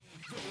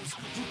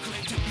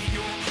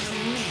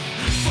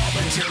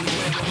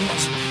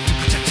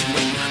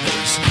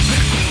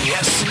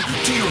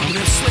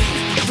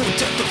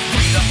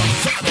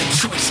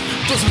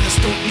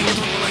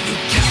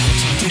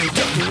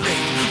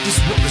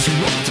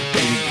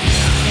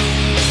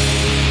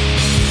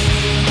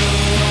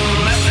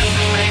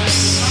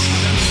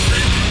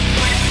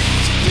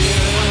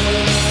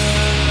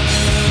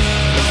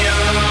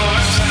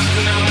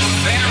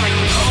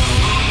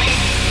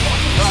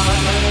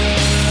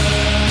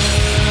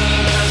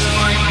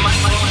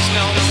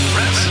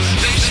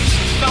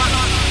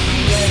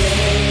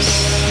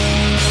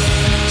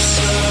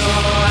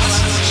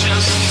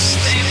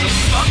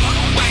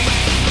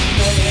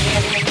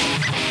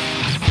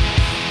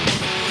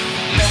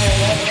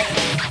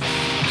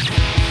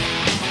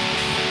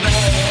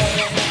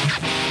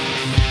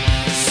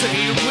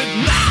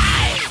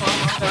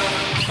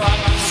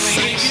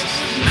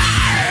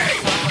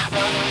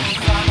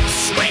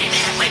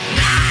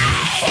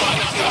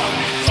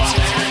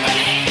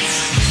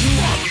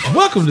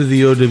Welcome to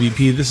the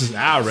OWP. This is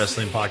our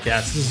wrestling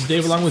podcast. This is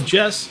Dave along with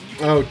Jess.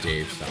 Oh,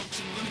 Dave, stop.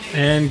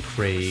 And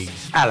Craig.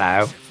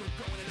 Hello.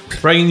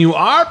 Bringing you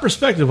our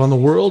perspective on the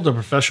world of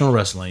professional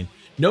wrestling.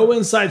 No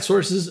inside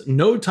sources,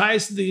 no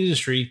ties to the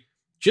industry,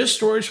 just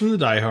stories from the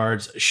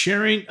diehards,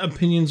 sharing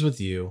opinions with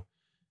you.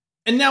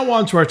 And now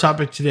on to our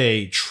topic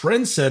today,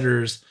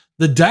 trendsetters,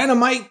 the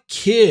Dynamite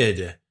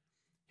Kid.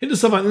 Hit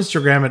us up on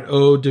Instagram at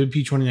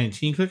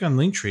OWP2019. Click on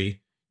Linktree.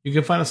 You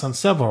can find us on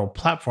several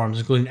platforms,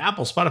 including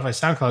Apple, Spotify,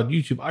 SoundCloud,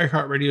 YouTube,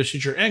 iHeartRadio,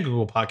 Stitcher, and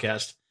Google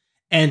Podcast.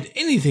 And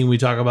anything we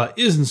talk about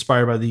is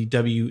inspired by the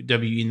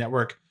WWE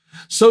Network.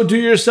 So do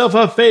yourself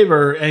a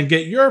favor and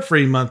get your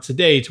free month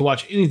today to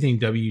watch anything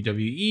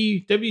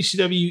WWE,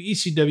 WCW,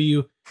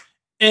 ECW,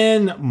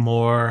 and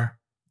more.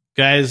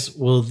 Guys,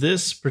 will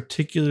this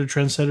particular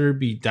trendsetter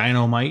be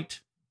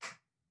Dynamite?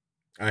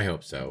 I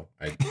hope so.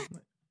 I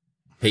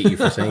hate you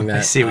for saying that.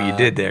 I see what you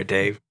did there,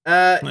 Dave.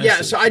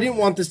 Yeah, so I didn't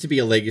want this to be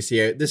a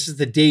legacy. This is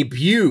the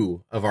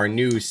debut of our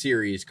new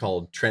series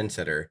called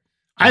Trendsetter.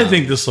 I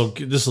think this will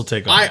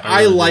take off.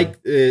 I like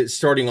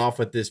starting off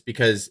with this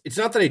because it's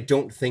not that I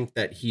don't think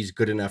that he's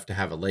good enough to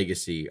have a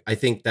legacy. I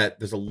think that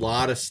there's a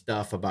lot of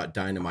stuff about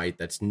Dynamite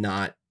that's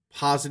not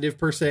positive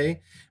per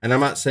se. And I'm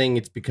not saying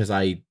it's because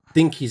I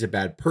think he's a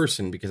bad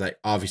person, because I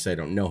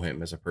don't know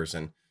him as a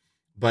person.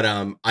 But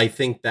I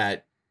think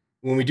that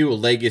when we do a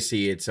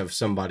legacy, it's of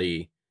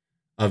somebody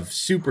of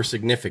super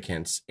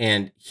significance,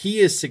 and he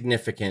is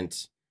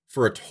significant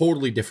for a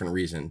totally different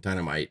reason.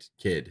 Dynamite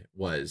Kid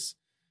was,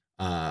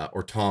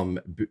 or Tom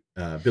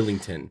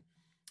Billington.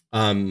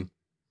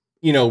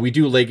 We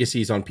do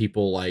legacies on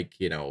people like,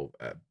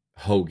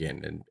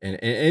 Hogan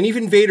and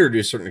even Vader to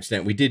a certain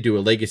extent. We did do a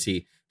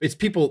legacy. It's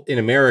people in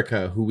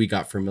America who we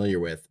got familiar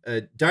with.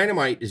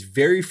 Dynamite is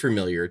very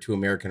familiar to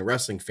American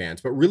wrestling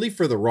fans, but really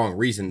for the wrong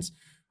reasons.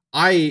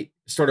 I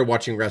started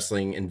watching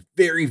wrestling in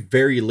very,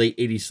 very late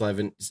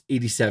 87,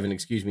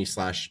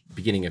 /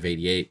 beginning of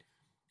 88.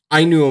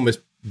 I knew him as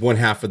one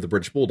half of the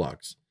British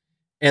Bulldogs,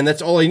 and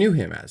that's all I knew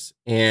him as.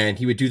 And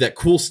he would do that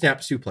cool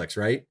snap suplex,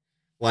 right?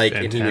 Like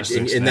in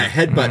that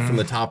headbutt from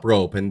the top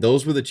rope. And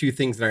those were the two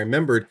things that I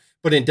remembered.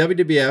 But in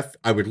WWF,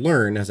 I would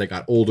learn as I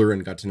got older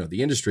and got to know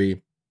the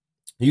industry.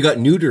 You got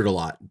neutered a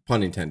lot,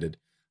 pun intended,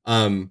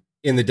 in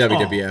the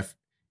WWF. Oh.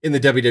 In the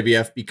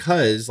WWF,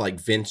 because like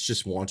Vince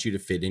just wants you to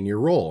fit in your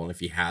role. And if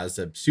he has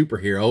a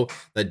superhero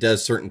that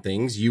does certain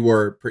things,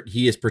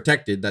 he is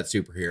protected, that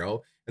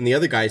superhero, and the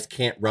other guys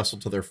can't wrestle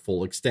to their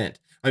full extent.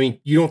 I mean,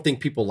 you don't think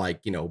people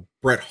like,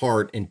 Bret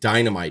Hart and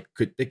Dynamite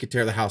could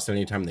tear the house down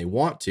anytime they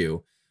want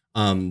to,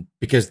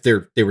 because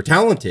they were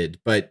talented,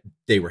 but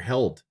they were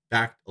held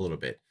back a little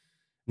bit.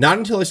 Not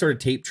until I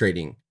started tape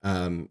trading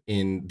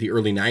in the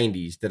early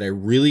 90s did I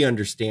really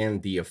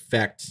understand the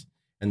effect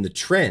and the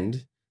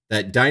trend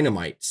that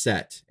Dynamite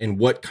set and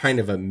what kind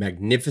of a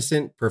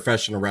magnificent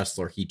professional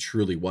wrestler he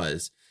truly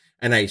was.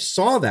 And I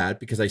saw that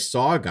because I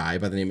saw a guy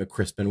by the name of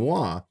Chris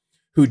Benoit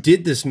who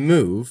did this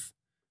move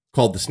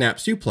called the snap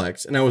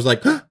suplex. And I was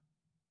like,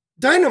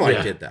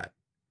 Dynamite did that.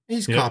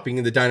 He's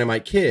copying the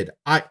Dynamite Kid.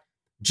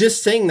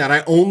 Just saying that,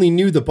 I only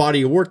knew the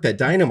body of work that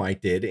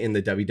Dynamite did in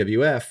the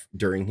WWF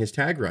during his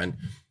tag run.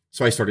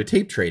 So I started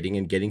tape trading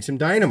and getting some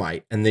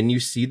Dynamite. And then you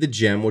see the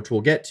gem, which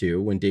we'll get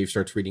to when Dave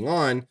starts reading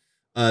on,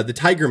 the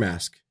Tiger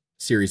Mask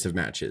series of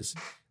matches.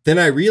 Then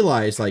I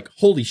realized, like,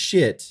 holy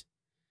shit,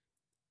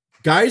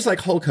 guys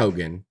like Hulk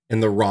Hogan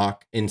and The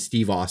Rock and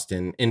Steve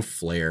Austin and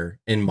Flair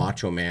and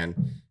Macho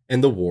Man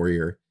and The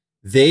Warrior,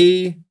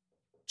 they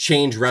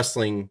change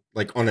wrestling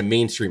like on a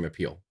mainstream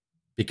appeal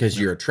because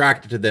you're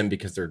attracted to them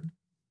because their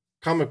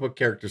comic book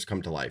characters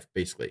come to life,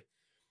 basically.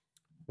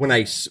 When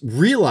I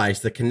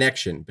realized the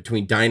connection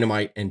between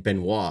Dynamite and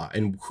Benoit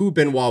and who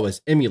Benoit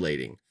was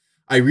emulating,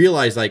 I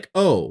realized like,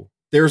 oh,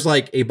 there's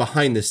like a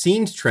behind the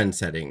scenes trend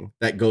setting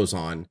that goes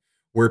on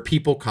where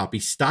people copy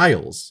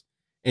styles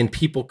and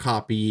people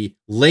copy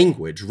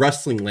language,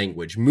 wrestling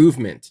language,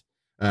 movement.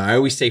 I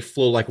always say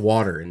flow like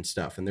water and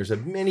stuff. And there's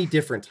many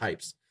different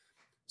types.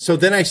 So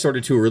then I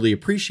started to really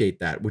appreciate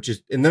that,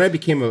 and then I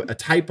became a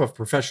type of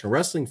professional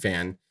wrestling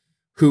fan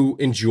who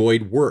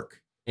enjoyed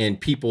work and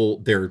people,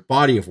 their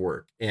body of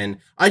work. And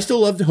I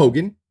still loved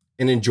Hogan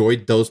and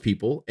enjoyed those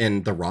people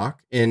and The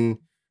Rock. And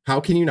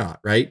how can you not,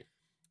 right?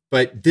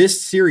 But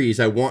this series,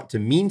 I want to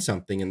mean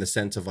something in the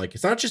sense of like,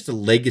 it's not just a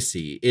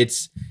legacy.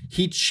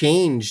 He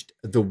changed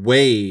the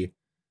way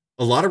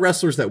a lot of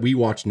wrestlers that we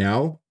watch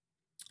now,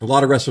 a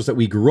lot of wrestlers that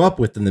we grew up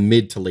with in the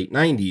mid to late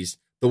 90s,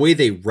 the way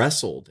they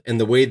wrestled and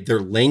the way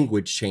their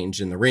language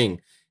changed in the ring.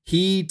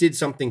 He did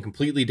something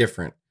completely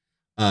different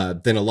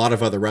than a lot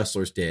of other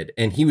wrestlers did.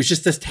 And he was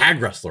just this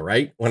tag wrestler,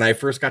 right? When I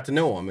first got to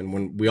know him, and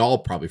when we all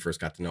probably first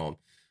got to know him.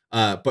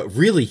 But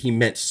really, he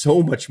meant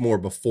so much more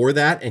before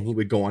that. And he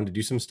would go on to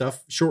do some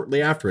stuff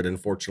shortly after it,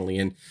 unfortunately.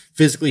 And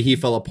physically, he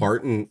fell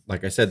apart. And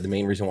like I said, the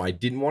main reason why I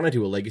didn't want to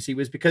do a legacy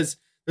was because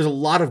there's a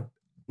lot of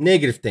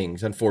negative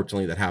things,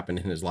 unfortunately, that happened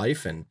in his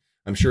life. And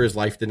I'm sure his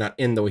life did not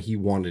end the way he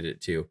wanted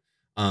it to.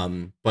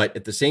 But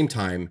at the same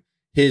time,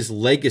 his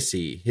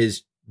legacy,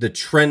 the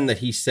trend that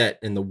he set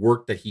and the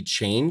work that he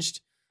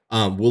changed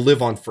will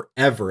live on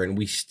forever. And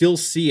we still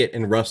see it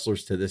in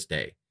wrestlers to this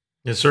day.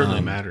 It certainly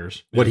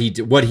matters. What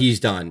he's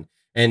done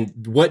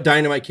and what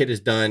Dynamite Kid has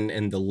done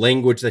and the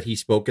language that he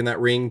spoke in that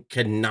ring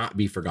cannot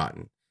be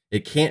forgotten.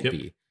 It can't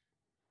be.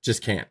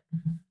 Just can't.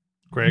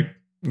 Greg?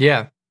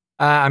 Yeah.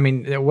 I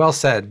mean, well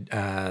said,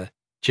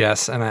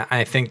 Jess. And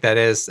I think that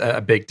is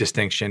a big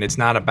distinction. It's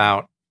not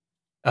about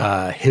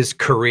his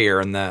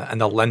career and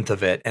the length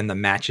of it and the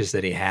matches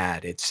that he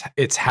had.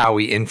 It's how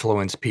he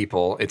influenced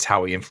people. It's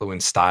how he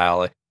influenced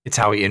style. It's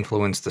how he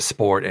influenced the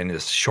sport in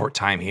his short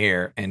time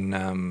here.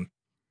 And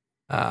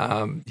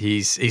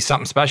he's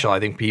something special. I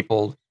think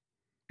people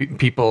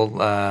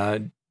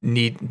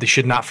they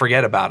should not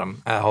forget about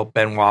him. I hope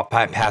Benoit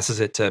passes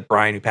it to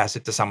Brian, who passed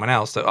it to someone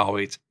else, to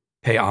always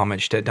pay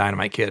homage to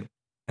Dynamite Kid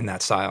and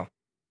that style.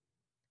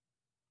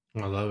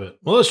 I love it.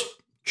 Well, let's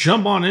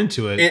jump on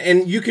into it.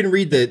 And you can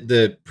read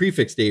the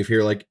prefix, Dave,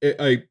 here. Like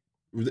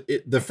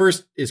the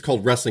first is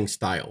called Wrestling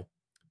Style,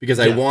 because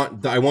I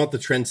want the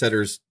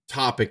trendsetters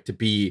topic to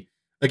be,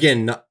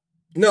 again,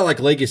 not like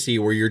legacy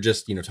where you're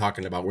just,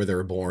 talking about where they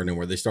were born and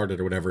where they started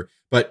or whatever.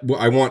 But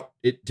I want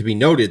it to be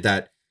noted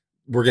that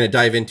we're going to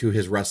dive into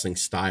his wrestling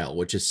style,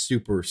 which is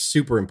super,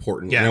 super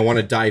important. Yeah. And I want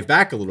to dive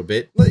back a little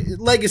bit,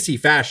 legacy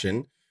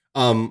fashion,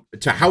 to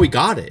how he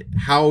got it.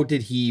 How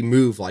did he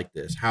move like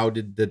this? How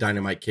did the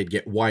Dynamite Kid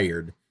get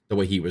wired the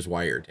way he was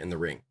wired in the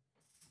ring?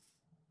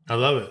 I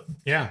love it.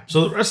 Yeah.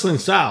 So the wrestling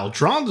style,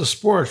 drawn to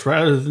sports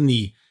rather than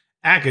the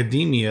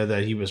academia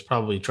that he was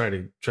probably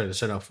trying to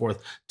set out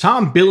forth.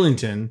 Tom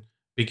Billington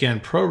began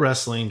pro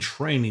wrestling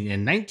training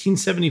in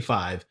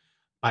 1975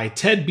 by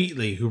Ted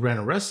Beatley, who ran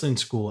a wrestling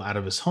school out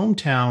of his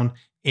hometown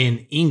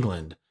in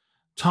England.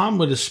 Tom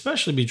would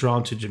especially be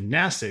drawn to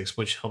gymnastics,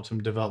 which helped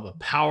him develop a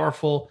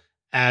powerful,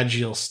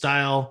 agile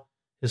style.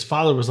 His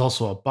father was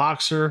also a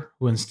boxer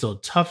who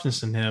instilled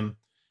toughness in him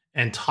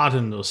and taught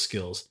him those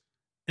skills.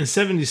 In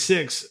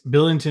 76,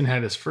 Billington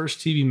had his first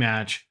TV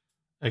match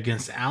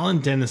against Alan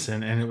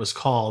Dennison, and it was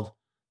called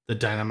The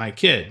Dynamite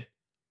Kid.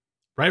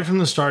 Right from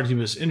the start, he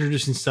was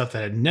introducing stuff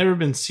that had never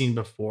been seen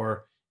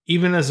before.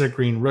 Even as a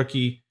green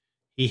rookie,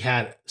 he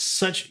had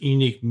such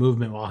unique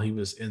movement while he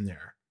was in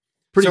there.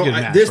 Pretty good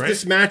match, right?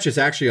 This match is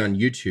actually on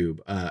YouTube.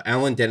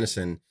 Alan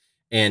Dennison,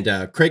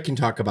 and Craig can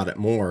talk about it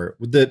more.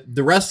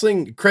 The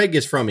wrestling, Craig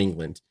is from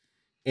England,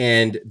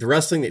 and the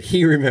wrestling that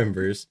he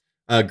remembers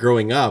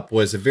growing up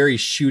was a very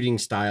shooting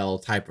style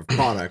type of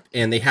product,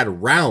 and they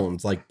had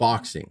rounds like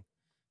boxing.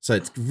 So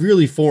it's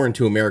really foreign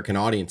to American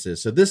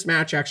audiences. So this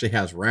match actually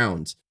has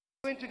rounds.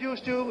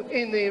 Introduced you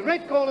in the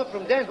red corner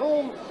from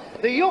Denholm,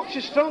 the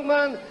Yorkshire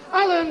strongman,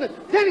 Alan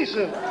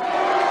Dennison.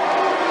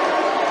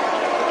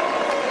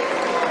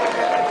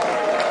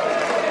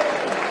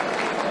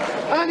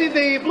 And in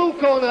the blue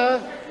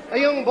corner, a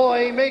young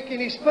boy making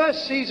his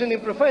first season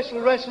in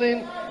professional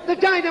wrestling, the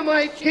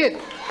Dynamite Kid.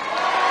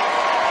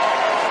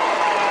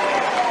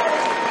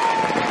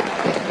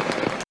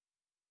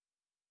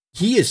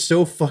 He is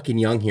so fucking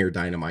young here,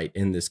 Dynamite,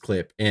 in this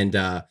clip.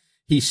 And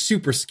he's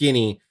super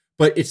skinny,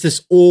 but it's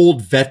this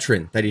old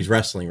veteran that he's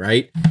wrestling,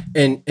 right?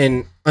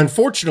 And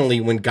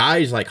unfortunately, when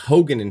guys like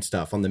Hogan and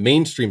stuff on the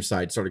mainstream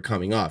side started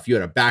coming off, you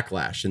had a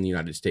backlash in the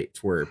United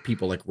States where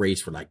people like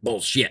Race were like,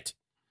 bullshit.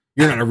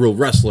 You're not a real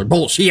wrestler.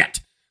 Bullshit.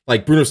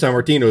 Like Bruno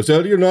Sammartino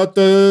said, you're not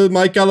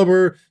my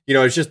caliber.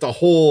 It's just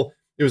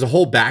it was a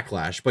whole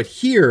backlash. But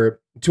here,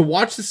 to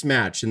watch this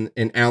match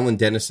and Alan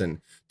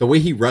Dennison, the way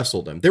he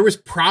wrestled him, there was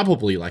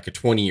probably like a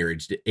 20-year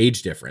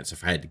age difference,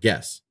 if I had to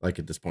guess, like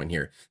at this point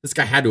here. This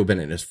guy had to have been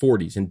in his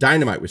 40s, and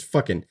Dynamite was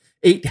fucking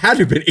had to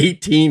have been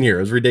 18 here.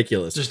 It was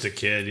ridiculous. Just a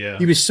kid, yeah.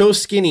 He was so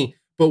skinny,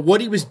 but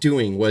what he was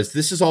doing was,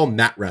 this is all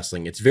mat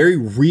wrestling. It's very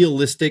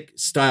realistic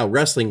style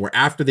wrestling, where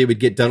after they would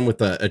get done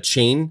with a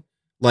chain,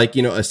 like,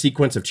 a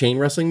sequence of chain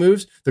wrestling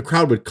moves, the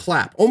crowd would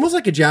clap, almost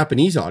like a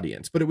Japanese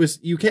audience, but it was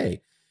UK.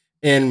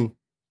 And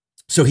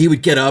so he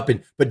would get up,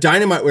 but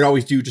Dynamite would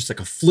always do just like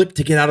a flip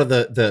to get out of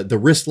the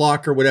wrist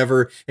lock or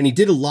whatever. And he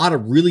did a lot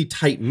of really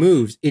tight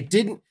moves.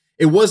 It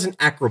wasn't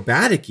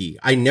acrobatic-y.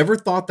 I never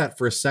thought that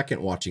for a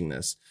second watching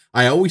this.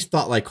 I always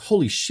thought like,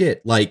 holy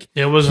shit, like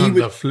It wasn't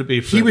the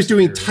flippy flip. he was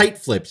doing tight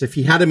flips. If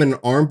he had him in an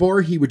arm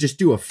bar, he would just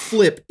do a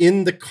flip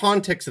in the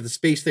context of the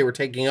space they were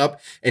taking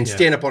up and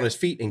stand up on his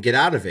feet and get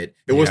out of it.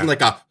 It wasn't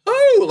like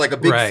like a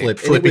big flip.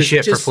 Flippy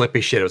shit for flippy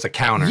shit. It was a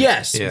counter.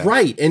 Yes,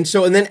 right. And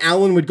then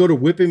Alan would go to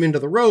whip him into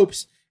the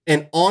ropes,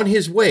 and on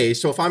his way,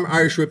 so if I'm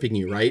Irish whipping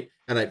you, right,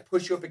 and I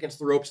push you up against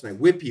the ropes and I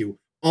whip you,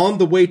 on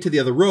the way to the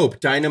other rope,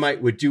 Dynamite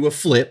would do a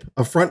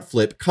front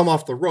flip, come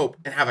off the rope,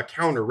 and have a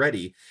counter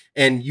ready.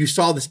 And you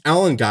saw this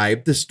Alan guy,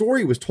 the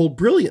story was told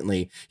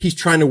brilliantly. He's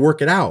trying to work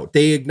it out.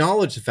 They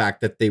acknowledged the fact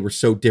that they were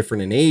so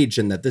different in age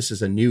and that this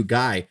is a new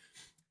guy.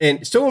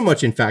 And so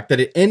much, in fact, that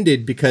it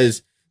ended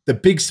because the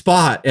big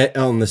spot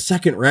on the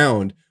second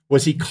round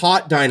was he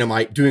caught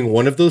Dynamite doing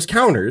one of those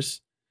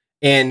counters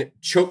and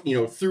choked,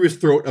 threw his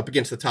throat up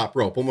against the top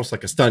rope, almost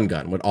like a stun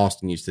gun, what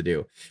Austin used to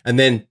do. And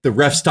then the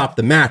ref stopped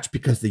the match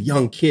because the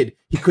young kid,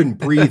 he couldn't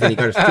breathe and he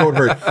got his throat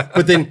hurt.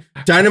 But then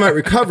Dynamite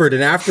recovered.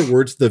 And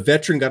afterwards, the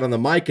veteran got on the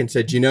mic and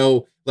said,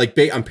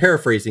 I'm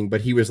paraphrasing,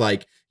 but he was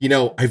like,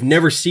 I've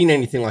never seen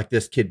anything like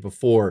this kid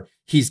before.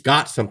 He's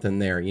got something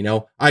there.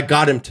 I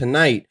got him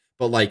tonight,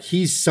 but like,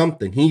 he's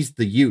something. He's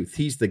the youth.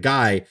 He's the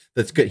guy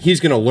that's good. He's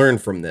going to learn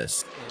from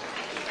this.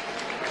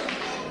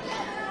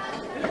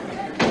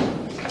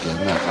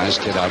 Nice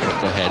kid out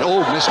with the head. Oh,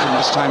 missed him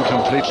this time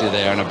completely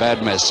there, and a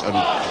bad miss, and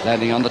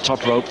landing on the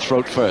top rope,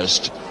 throat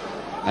first.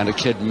 And a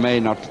kid may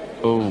not...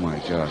 Oh, my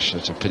gosh,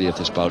 that's a pity if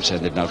this bout's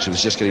ended now, because it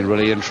was just getting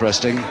really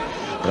interesting.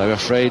 But I'm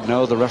afraid,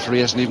 no, the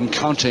referee isn't even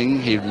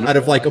counting. Out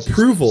of,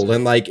 approval,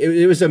 and,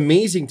 it was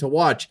amazing to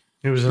watch.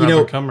 He was an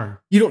up-and-comer.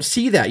 You don't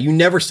see that. You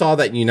never saw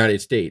that in the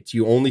United States.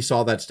 You only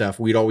saw that stuff.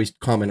 We'd always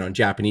comment on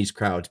Japanese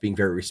crowds being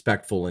very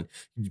respectful and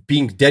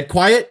being dead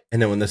quiet. And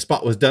then when the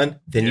spot was done,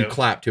 then you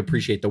clap to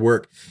appreciate the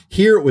work.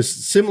 Here it was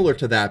similar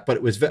to that, but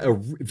it was a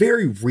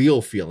very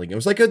real feeling. It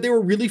was like they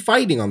were really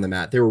fighting on the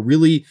mat. They were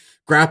really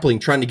grappling,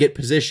 trying to get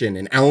position,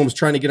 and Alan was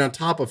trying to get on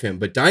top of him.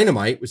 But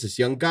Dynamite was this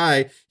young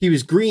guy. He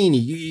was green.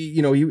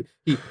 He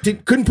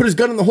couldn't put his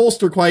gun in the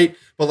holster quite,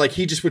 but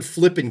he just would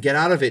flip and get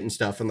out of it and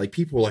stuff. And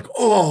people were like,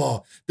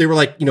 oh, they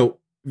were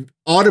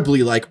audibly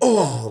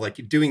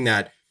doing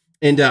that.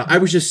 And I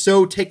was just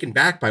so taken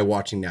back by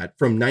watching that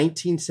from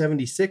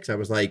 1976. I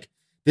was like,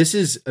 this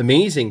is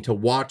amazing to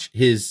watch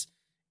his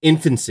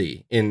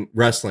infancy in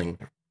wrestling.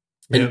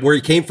 And where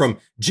he came from,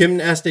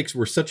 gymnastics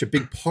were such a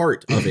big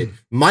part of it.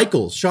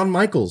 Shawn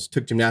Michaels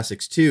took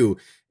gymnastics too.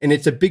 And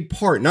it's a big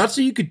part, not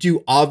so you could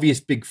do obvious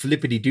big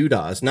flippity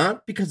doodads,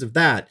 not because of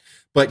that,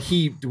 but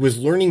he was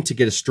learning to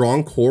get a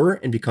strong core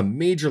and become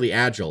majorly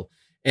agile.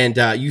 And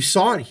you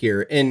saw it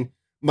here. And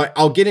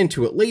I'll get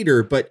into it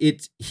later, but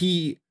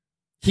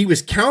he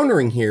was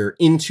countering here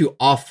into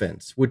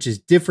offense, which is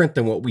different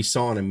than what we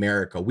saw in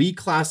America. We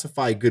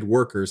classify good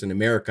workers in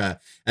America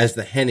as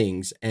the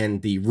Hennings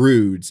and the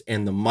Rudes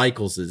and the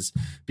Michaelses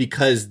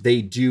because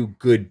they do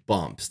good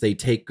bumps. They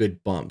take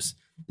good bumps.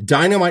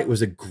 Dynamite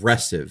was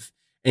aggressive,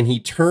 and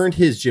he turned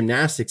his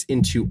gymnastics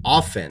into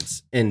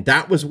offense. And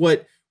that was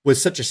what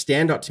was such a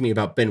standout to me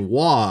about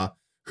Benoit,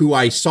 who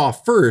I saw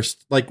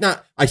first.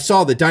 I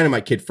saw the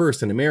Dynamite Kid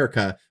first in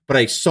America, but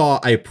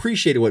I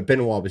appreciated what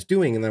Benoit was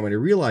doing. And then when I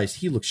realized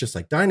he looks just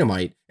like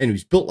Dynamite, and he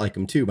was built like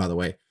him too, by the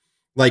way,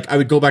 I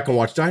would go back and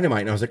watch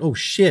Dynamite and I was like, oh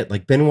shit,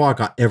 Benoit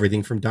got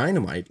everything from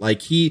Dynamite.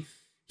 He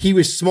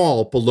was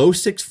small, below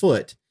 6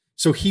 foot.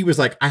 So he was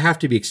like, I have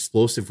to be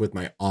explosive with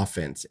my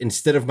offense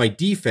instead of my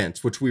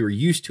defense, which we were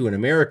used to in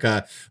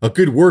America. A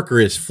good worker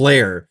is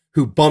Flair,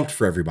 who bumped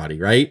for everybody,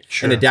 right?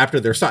 Sure. And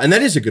adapted their style. And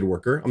that is a good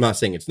worker. I'm not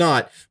saying it's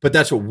not, but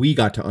that's what we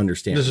got to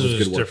understand. This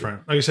is good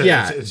different. Like I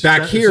said, it's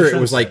back here, it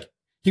was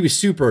he was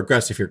super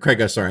aggressive here.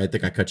 Craig, I'm sorry. I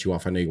think I cut you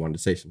off. I know you wanted to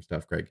say some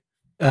stuff, Craig.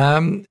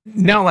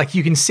 No,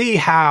 you can see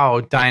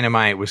how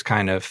Dynamite was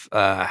kind of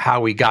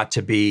how we got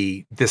to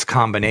be this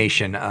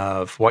combination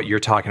of what you're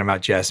talking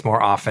about, Jess,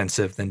 more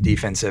offensive than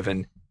defensive.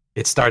 And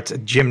it starts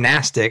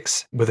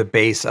gymnastics with a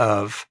base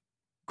of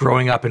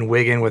growing up in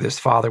Wigan, where his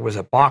father was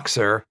a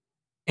boxer.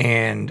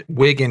 And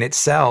Wigan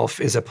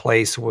itself is a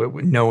place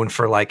known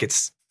for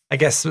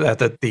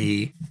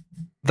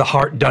the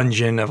heart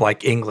dungeon of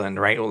England,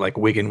 right?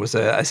 Wigan was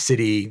a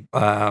city,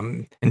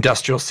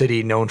 industrial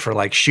city known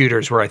for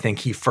shooters, where I think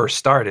he first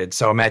started.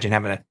 So imagine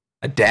having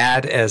a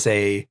dad as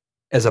a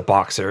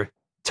boxer,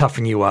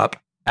 toughen you up,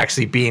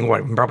 actually being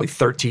probably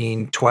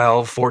 13,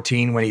 12,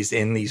 14 when he's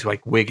in these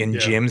Wigan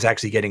gyms,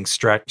 actually getting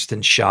stretched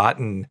and shot.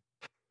 And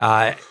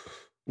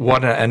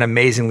what an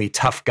amazingly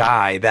tough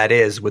guy that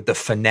is, with the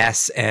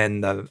finesse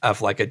and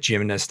of a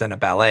gymnast and a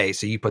ballet.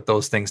 So you put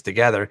those things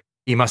together,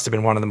 he must have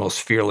been one of the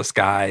most fearless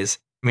guys.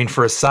 I mean,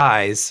 for his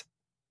size,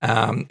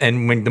 and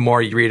the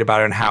more you read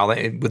about it and how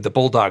with the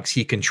Bulldogs,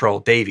 he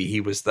controlled Davey. He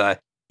was the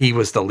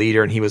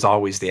leader, and he was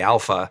always the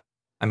alpha.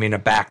 I mean, a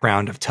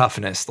background of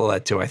toughness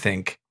led to, I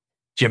think,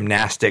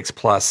 gymnastics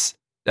plus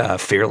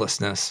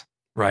fearlessness,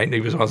 right? He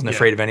wasn't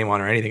afraid of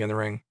anyone or anything in the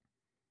ring.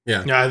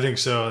 Yeah, I think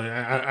so.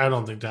 I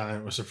don't think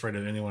Dynamite was afraid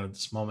of anyone at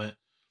this moment.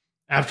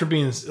 After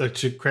being,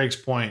 to Craig's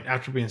point,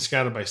 after being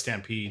scouted by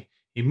Stampede,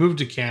 he moved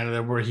to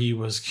Canada, where he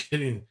was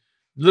getting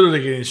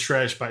literally getting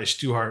stretched by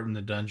Stu Hart in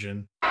the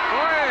dungeon. Boy,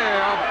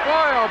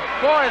 oh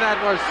boy, that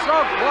was so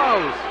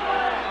close.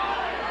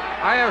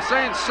 I have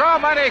seen so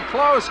many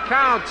close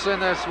counts in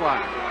this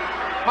one.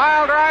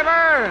 Pile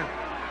driver,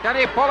 can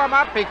he pull him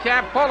up? He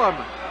can't pull him.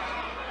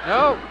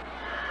 No.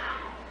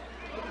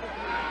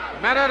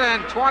 Minute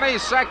and 20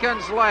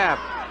 seconds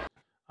left.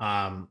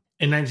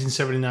 In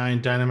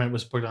 1979, Dynamite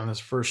was booked on his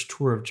first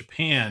tour of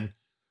Japan.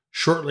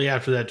 Shortly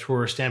after that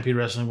tour, Stampede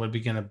Wrestling would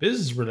begin a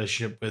business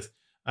relationship with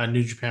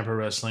New Japan Pro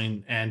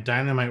Wrestling, and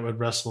Dynamite would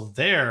wrestle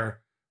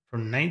there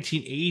from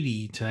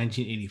 1980 to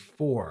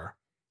 1984.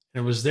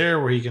 And it was there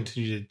where he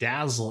continued to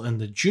dazzle in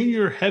the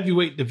junior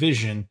heavyweight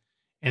division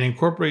and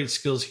incorporate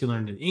skills he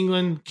learned in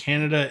England,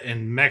 Canada,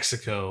 and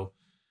Mexico.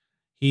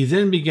 He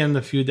then began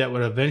the feud that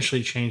would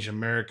eventually change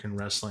American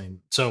wrestling.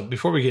 So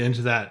before we get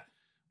into that,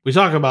 we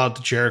talk about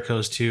the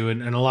Jerichos too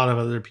and a lot of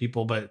other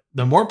people, but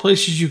the more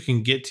places you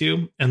can get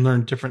to and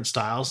learn different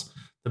styles,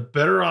 the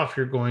better off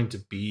you're going to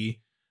be.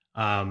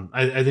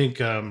 I think,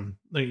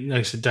 like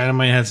I said,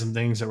 Dynamite had some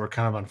things that were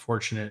kind of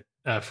unfortunate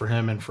for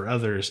him and for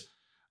others.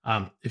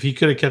 If he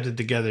could have kept it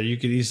together, you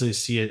could easily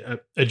see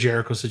a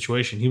Jericho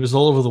situation. He was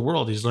all over the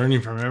world. He's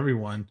learning from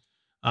everyone.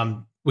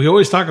 We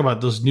always talk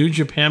about those New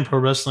Japan Pro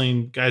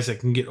Wrestling guys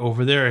that can get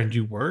over there and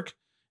do work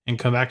and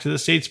come back to the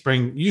States,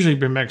 usually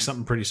bring back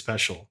something pretty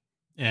special.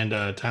 And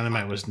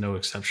Dynamite was no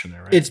exception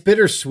there, right? It's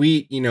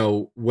bittersweet,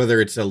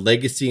 whether it's a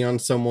legacy on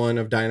someone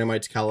of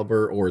Dynamite's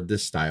caliber or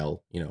this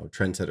style,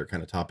 trendsetter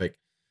kind of topic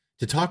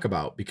to talk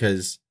about,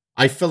 because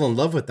I fell in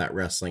love with that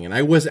wrestling, and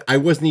I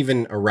wasn't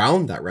even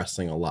around that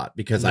wrestling a lot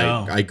because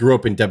I grew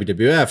up in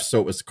WWF, so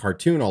it was a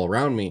cartoon all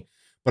around me.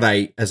 But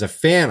as a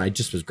fan, I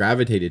just was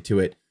gravitated to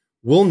it.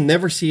 We'll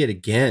never see it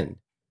again.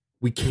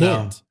 We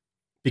can't,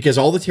 because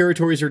all the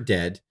territories are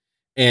dead.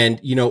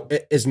 And,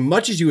 as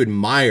much as you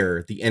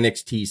admire the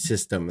NXT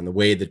system and the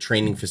way the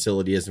training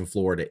facility is in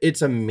Florida,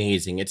 it's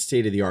amazing. It's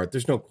state of the art.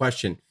 There's no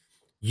question.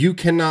 You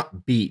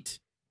cannot beat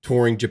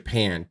touring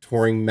Japan,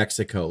 touring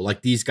Mexico,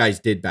 like these guys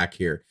did back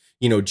here.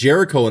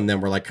 Jericho and them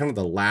were like kind of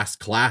the last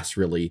class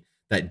really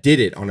that did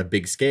it on a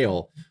big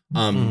scale.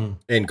 And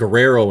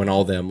Guerrero and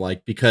all them,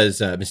 like,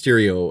 because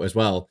Mysterio as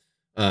well.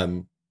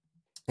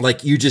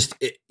 Like you just,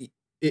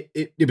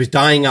 it was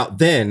dying out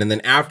then. And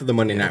then after the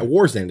Monday Night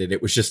Wars ended,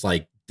 it was just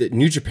like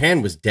New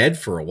Japan was dead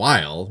for a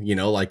while,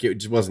 like it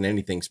just wasn't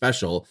anything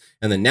special.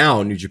 And then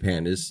now New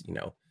Japan is,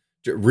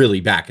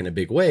 really back in a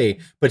big way,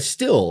 but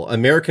still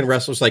American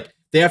wrestlers, like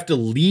they have to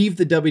leave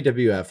the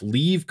WWF,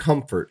 leave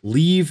comfort,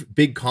 leave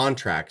big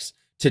contracts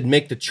to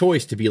make the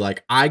choice to be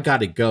like, I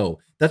got to go.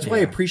 That's why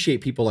I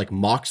appreciate people like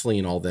Moxley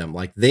and all them.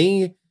 Like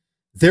they're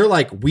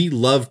like, we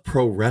love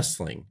pro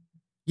wrestling.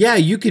 Yeah,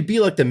 you could be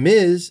like the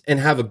Miz and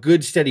have a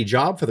good, steady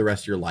job for the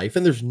rest of your life.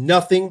 And there's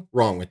nothing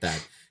wrong with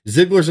that.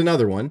 Ziggler's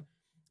another one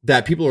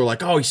that people are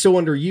like, oh, he's so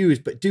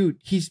underused. But dude,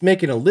 he's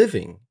making a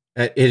living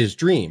at his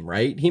dream,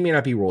 right? He may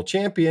not be world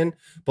champion,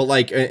 but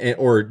like,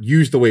 or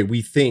used the way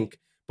we think,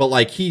 but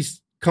like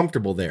he's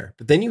comfortable there.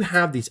 But then you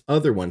have these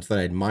other ones that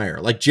I admire.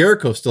 Like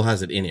Jericho still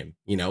has it in him.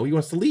 He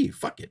wants to leave.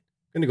 Fuck it.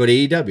 I'm going to go to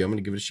AEW. I'm going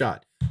to give it a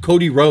shot.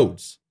 Cody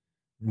Rhodes,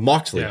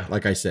 Moxley,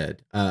 like I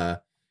said,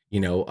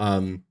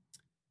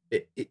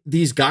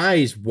 these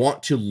guys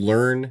want to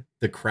learn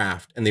the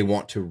craft and they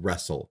want to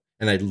wrestle.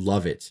 And I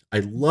love it. I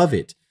love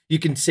it. You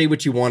can say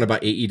what you want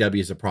about AEW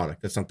as a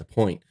product. That's not the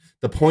point.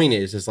 The point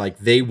is like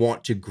they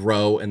want to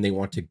grow and they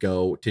want to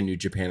go to New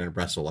Japan and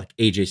wrestle like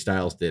AJ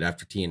Styles did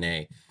after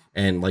TNA.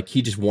 And like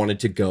he just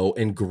wanted to go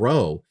and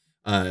grow.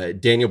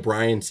 Daniel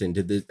Bryanson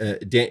did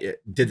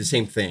the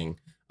same thing.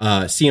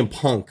 CM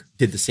Punk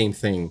did the same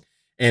thing.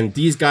 And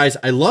these guys,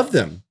 I love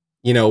them.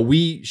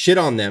 We shit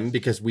on them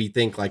because we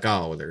think like,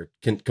 oh, they're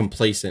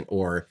complacent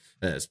or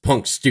is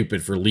Punk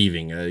stupid for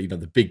leaving,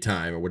 the big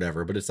time or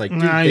whatever. But it's like,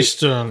 dude, he's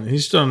still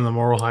on the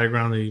moral high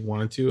ground that he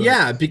wanted to.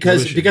 Yeah,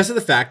 because of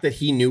the fact that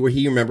he knew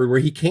he remembered where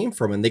he came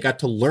from, and they got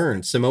to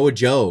learn. Samoa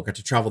Joe got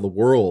to travel the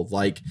world.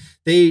 Like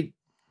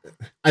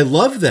I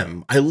love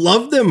them. I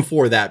love them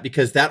for that,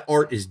 because that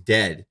art is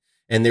dead.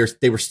 And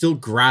they were still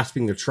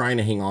grasping. They're trying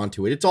to hang on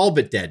to it. It's all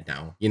but dead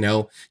now,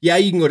 Yeah,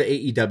 you can go to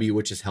AEW,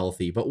 which is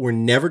healthy, but we're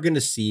never going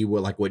to see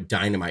what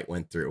Dynamite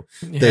went through.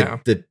 Yeah.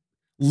 The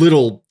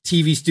little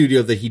TV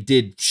studio that he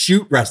did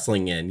shoot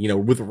wrestling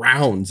in, with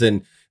rounds,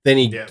 and then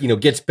he,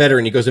 gets better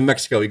and he goes to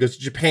Mexico, he goes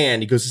to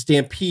Japan, he goes to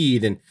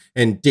Stampede,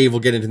 and Dave will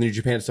get into New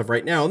Japan stuff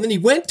right now. And then he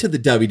went to the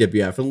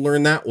WWF and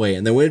learned that way,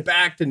 and then went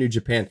back to New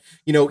Japan.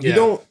 You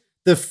don't.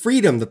 The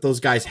freedom that those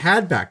guys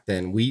had back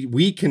then,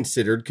 we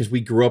considered, because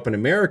we grew up in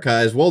America,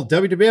 as well,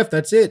 WWF,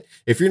 that's it.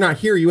 If you're not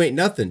here, you ain't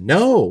nothing.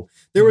 No,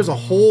 there was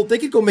they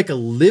could go make a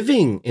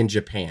living in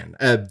Japan,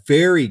 a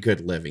very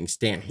good living.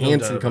 Stan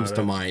Hansen comes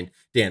to mind.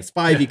 Dan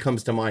Spivey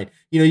comes to mind.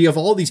 You have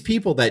all these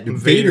people that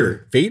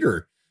Vader,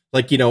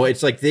 like,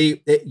 it's like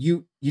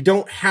you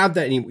don't have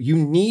that anymore. You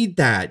need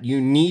that. You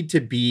need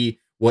to be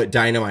what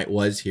Dynamite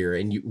was here,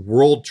 and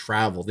world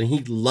traveled, and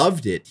he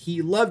loved it.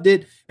 He loved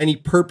it, and he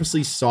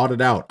purposely sought it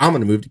out. I'm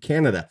going to move to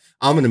Canada.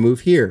 I'm going to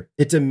move here.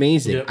 It's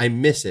amazing. Yep. I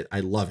miss it. I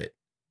love it.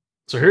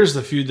 So here's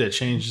the feud that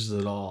changes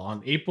it all.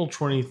 On April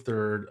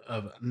 23rd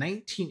of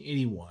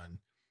 1981,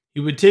 he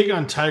would take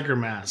on Tiger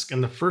Mask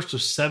in the first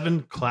of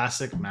 7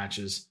 classic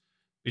matches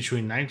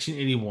between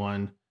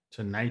 1981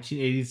 to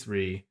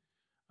 1983.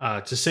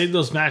 To say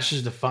those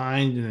matches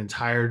defined an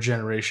entire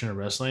generation of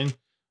wrestling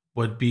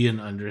would be an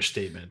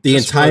understatement. The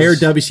entire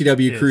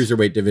WCW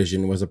Cruiserweight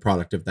division was a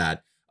product of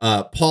that.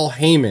 Paul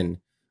Heyman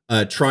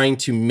trying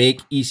to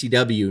make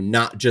ECW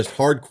not just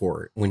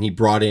hardcore when he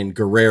brought in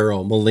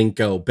Guerrero,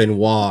 Malenko,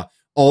 Benoit,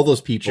 all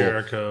those people.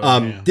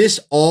 Jericho. This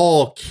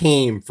all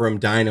came from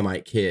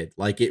Dynamite Kid.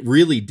 Like it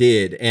really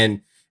did.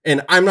 And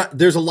I'm not,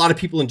 there's a lot of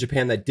people in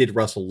Japan that did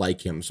wrestle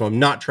like him. So I'm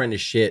not trying to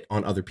shit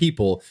on other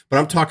people, but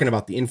I'm talking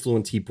about the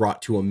influence he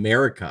brought to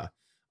America.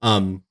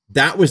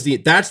 That's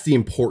the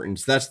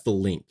importance. That's the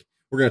link.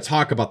 We're going to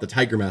talk about the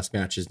Tiger Mask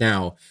matches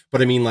now,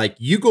 but I mean, like,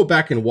 you go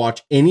back and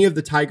watch any of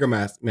the Tiger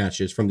Mask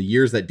matches from the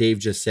years that Dave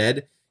just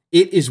said,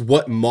 it is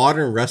what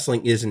modern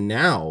wrestling is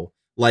now,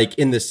 like,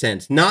 in the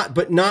sense, not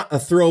a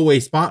throwaway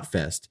spot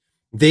fest.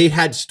 They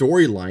had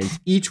storylines.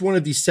 Each one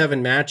of these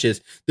 7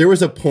 matches, there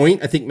was a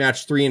point, I think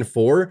match 3 and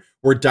 4,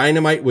 where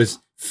Dynamite was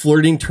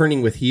flirting,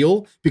 turning with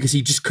heel because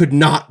he just could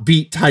not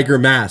beat Tiger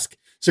Mask.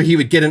 So he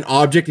would get an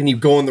object and he'd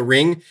go in the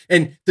ring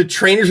and the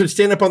trainers would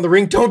stand up on the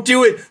ring. Don't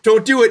do it.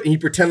 Don't do it. And he'd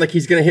pretend like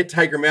he's going to hit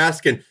Tiger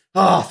Mask and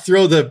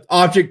throw the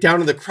object down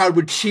and the crowd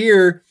would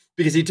cheer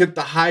because he took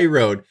the high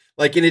road.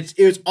 Like, and it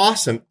was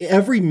awesome.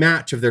 Every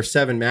match of their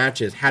 7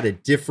 matches had a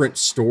different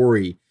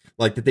story,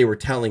 like, that they were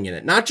telling in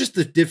it. Not just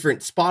the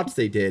different spots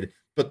they did,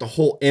 but the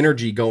whole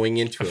energy going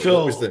into it.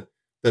 What was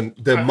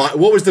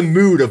what was the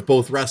mood of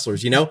both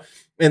wrestlers, you know?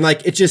 And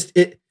like,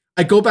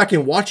 I go back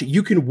and watch it.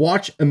 You can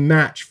watch a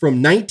match from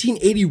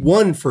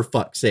 1981 for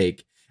fuck's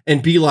sake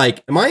and be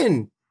like, am I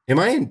in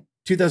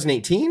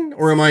 2018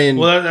 or am I in?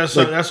 Well, that's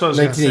what I was going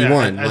to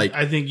say.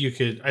 I think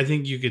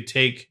you could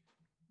take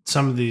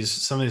some of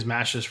these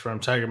matches from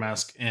Tiger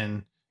Mask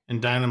and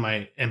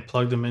Dynamite and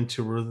plug them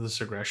into Ruthless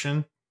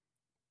Aggression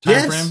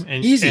time frame,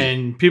 and easy.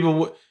 And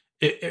people,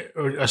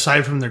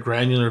 aside from the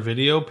granular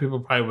video, people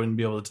probably wouldn't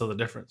be able to tell the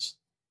difference.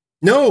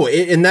 No,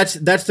 and that's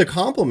the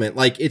compliment.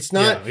 Like, it's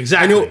not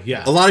exactly. I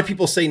know a lot of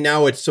people say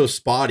now it's so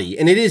spotty,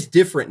 and it is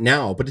different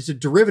now, but it's a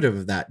derivative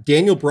of that.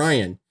 Daniel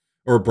Bryan,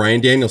 or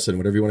Bryan Danielson,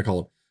 whatever you want to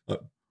call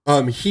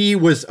him, he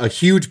was a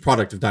huge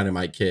product of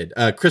Dynamite Kid.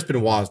 Chris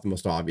Benoit is the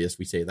most obvious.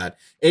 We say that.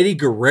 Eddie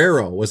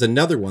Guerrero was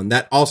another one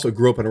that also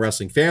grew up in a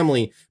wrestling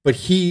family, but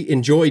he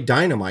enjoyed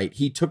Dynamite.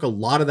 He took a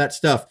lot of that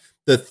stuff.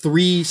 The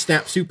 3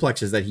 snap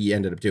suplexes that he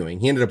ended up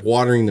doing, he ended up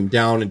watering them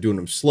down and doing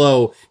them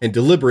slow and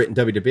deliberate in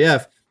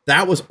WWF.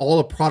 That was all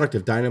a product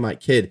of Dynamite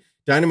Kid.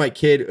 Dynamite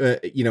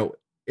Kid,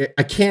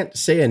 I can't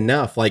say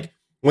enough. Like,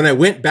 when I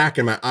went back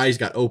and my eyes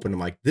got open, I'm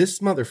like, this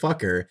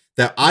motherfucker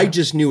that I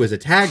just knew as a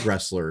tag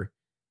wrestler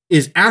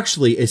is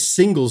actually a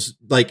singles,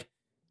 like,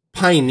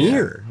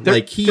 pioneer. Yeah.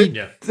 Like,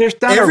 there's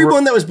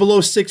everyone that was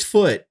below 6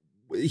 foot,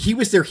 he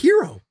was their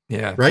hero.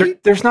 Yeah.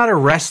 Right? There's not a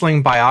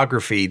wrestling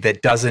biography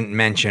that doesn't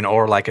mention,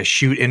 or like a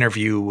shoot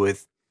interview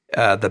with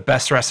the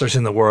best wrestlers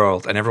in the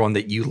world and everyone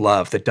that you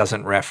love, that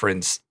doesn't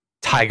reference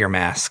Tiger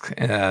Mask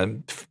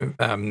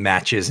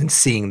matches and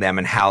seeing them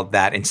and how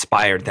that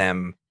inspired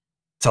them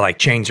to, like,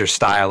 change their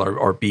style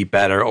or be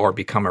better or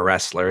become a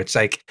wrestler. It's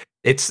like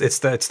it's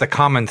the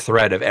common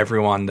thread of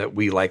everyone that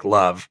we like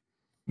love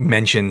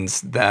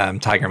mentions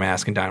Tiger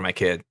Mask and Dynamite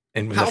Kid.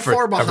 And how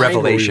far behind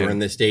revelation. we were in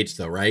the States,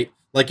 though, right?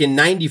 Like, in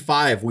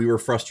 95, we were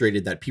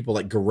frustrated that people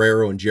like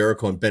Guerrero and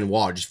Jericho and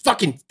Benoit just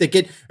fucking,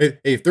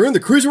 if they're in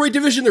the Cruiserweight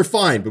division, they're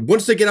fine. But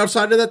once they get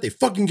outside of that, they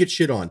fucking get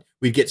shit on.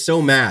 We'd get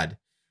so mad.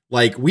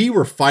 Like, we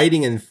were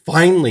fighting, and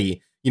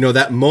finally,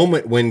 that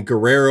moment when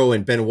Guerrero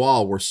and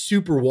Benoit were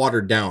super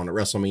watered down at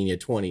WrestleMania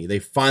 20, they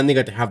finally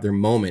got to have their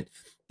moment.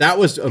 That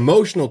was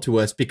emotional to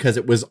us because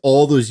it was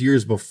all those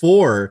years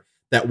before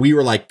that we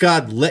were like,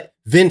 God, let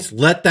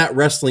that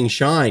wrestling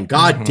shine.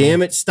 God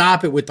damn it.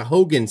 Stop it with the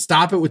Hogan.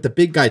 Stop it with the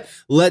big guys.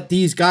 Let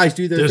these guys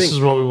do their thing. This is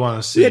what we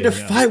want to see. We had to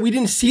fight. We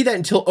didn't see that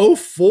until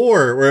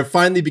 2004, where it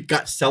finally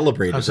got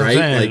celebrated, right?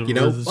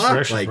 Saying,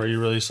 fuck, like, where you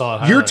really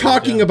saw it. You're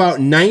talking about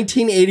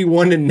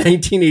 1981 and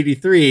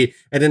 1983,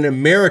 and in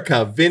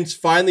America, Vince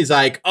finally's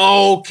like,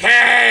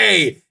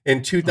 okay,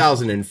 in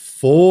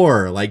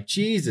 2004, like,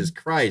 Jesus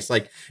Christ,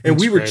 like, and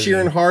we were crazy.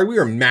 Cheering hard. We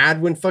were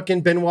mad when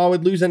fucking Benoit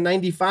would lose in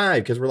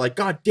 95 because we're like,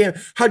 God damn,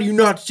 how do you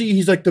not see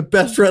he's like the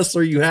best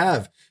wrestler you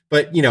have?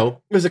 But, it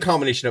was a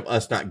combination of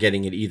us not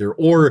getting it either,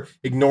 or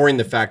ignoring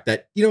the fact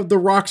that, the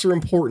Rocks are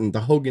important.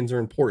 The Hogans are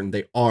important.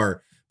 They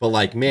are. But,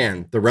 like,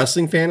 man, the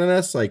wrestling fan in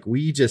us, like,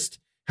 we just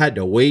had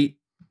to wait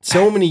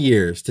so many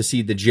years to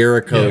see the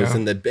Jerichos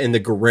and the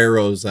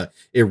Guerreros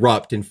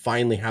erupt and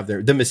finally have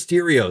the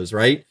Mysterios,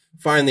 right?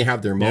 Finally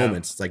have their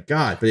moments. It's like,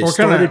 God, but it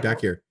started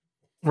back here.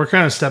 We're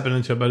kind of stepping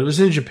into it, but it was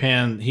in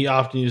Japan. He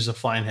often used a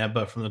flying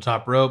headbutt from the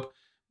top rope,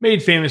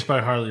 made famous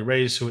by Harley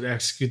Race, who would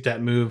execute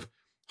that move.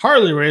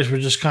 Harley Race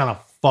would just kind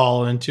of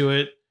fall into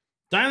it,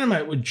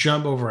 Dynamite would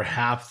jump over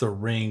half the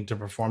ring to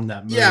perform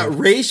that move. Yeah,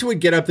 Race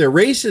would get up there.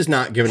 Race is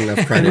not given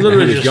enough credit when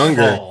Literally he was just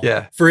younger. fall.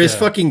 Yeah. For his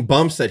fucking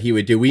bumps that he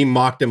would do. We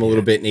mocked him a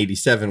little bit in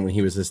 87 when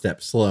he was a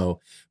step slow.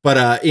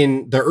 But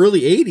in the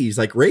early 80s,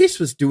 like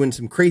Race was doing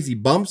some crazy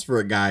bumps for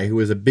a guy who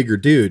was a bigger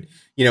dude,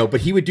 you know,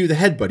 but he would do the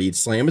headbutt. He'd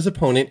slam his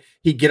opponent.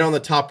 He'd get on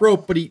the top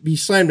rope, but he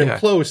slammed him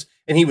close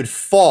and he would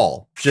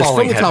fall just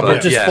Falling from the top headbutt,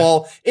 rope, just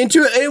fall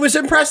into it. It was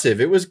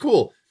impressive. It was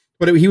cool.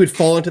 But he would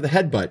fall into the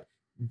headbutt.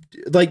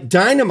 Like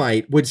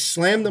Dynamite would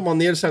slam them on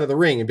the other side of the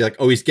ring and be like,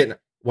 oh,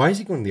 why is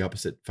he going to the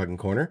opposite fucking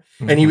corner?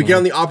 And he would get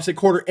on the opposite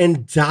corner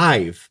and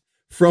dive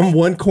from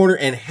one corner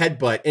and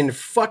headbutt and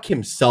fuck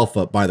himself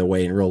up, by the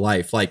way, in real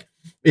life. Like,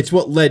 it's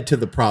what led to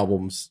the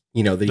problems,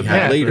 you know, that he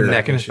had later.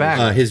 Neck and his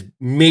back. His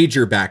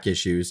major back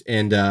issues.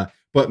 And,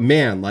 but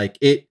man, like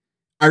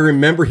I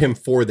remember him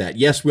for that.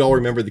 Yes, we all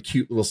remember the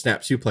cute little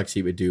snap suplex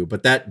he would do,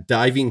 but that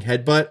diving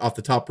headbutt off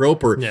the top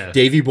rope, or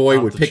Davey Boy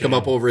would pick him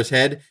up over his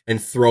head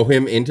and throw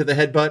him into the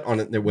headbutt on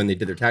it when they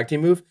did their tag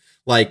team move.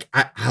 Like,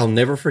 I'll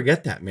never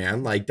forget that,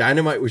 man. Like,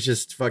 Dynamite was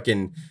just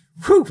fucking,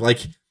 whew,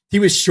 like, he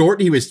was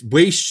short. He was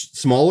way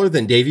smaller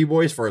than Davey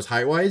Boy as far as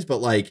height wise,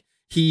 but like,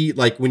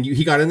 when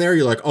he got in there,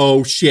 you're like,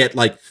 oh shit,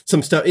 like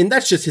some stuff. And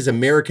that's just his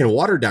American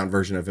watered down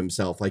version of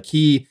himself. Like,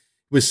 he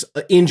was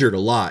injured a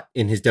lot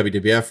in his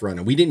WWF run,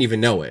 and we didn't even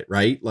know it,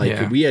 right?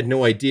 Like, we had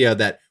no idea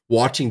that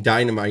watching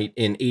Dynamite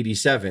in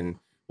 87,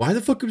 why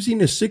the fuck was he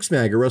in a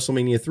 6-mag at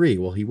WrestleMania 3?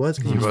 Well, he was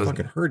because he was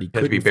fucking hurt. He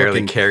had to be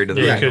barely carried to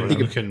the ring.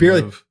 He could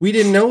barely move. We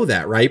didn't know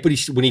that, right? But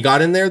when he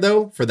got in there,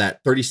 though, for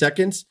that 30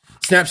 seconds,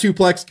 snap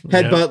suplex,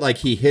 headbutt, like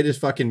he hit his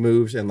fucking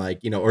moves, and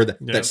like, you know, or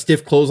that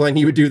stiff clothesline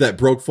he would do that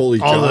broke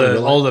Foley's jaw.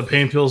 All the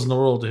pain pills in the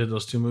world to hit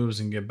those two moves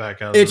and get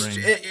back out of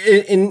the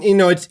ring. And you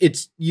know,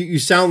 it's you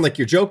sound like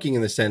you're joking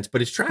in the sense,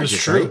 but it's tragic.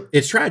 It's true. Right?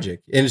 It's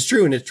tragic, and it's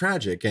true, and it's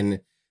tragic, and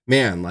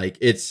man, like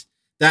it's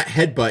that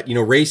headbutt. You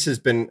know, Race has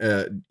been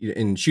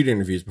in shoot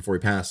interviews before he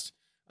passed.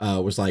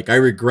 Was like, I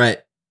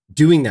regret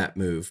doing that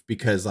move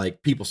because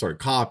like people started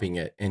copying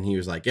it, and he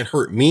was like, it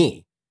hurt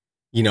me.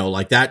 You know,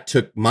 like that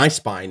took my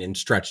spine and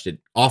stretched it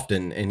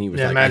often. And he was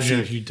like,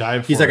 imagine if you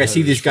dive. He's like, I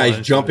see these guys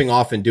jumping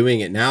off and doing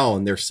it now,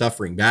 and they're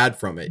suffering bad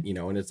from it. You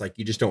know, and it's like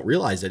you just don't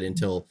realize it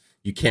until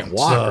you can't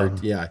walk,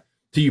 till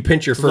you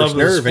pinch your first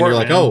nerve, and you're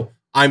like, oh,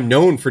 I'm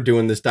known for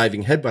doing this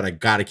diving headbutt. I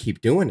got to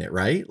keep doing it,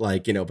 right?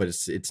 Like, you know, but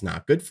it's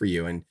not good for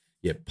you, and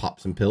you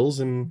pop some pills,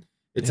 and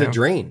it's a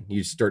drain.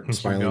 You start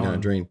spiraling down a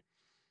drain.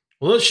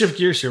 Well, let's shift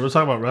gears here. We'll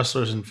talk about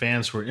wrestlers and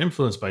fans who were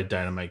influenced by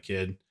Dynamite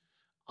Kid.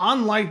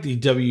 Unlike the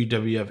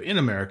WWF in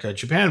America,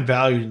 Japan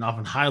valued and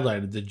often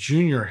highlighted the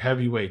junior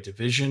heavyweight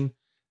division.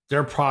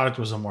 Their product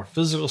was a more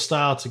physical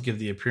style to give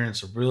the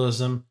appearance of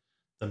realism.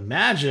 The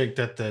magic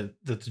that the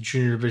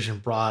junior division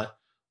brought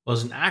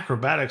was an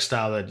acrobatic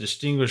style that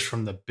distinguished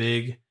from the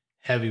big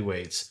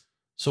heavyweights.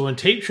 So when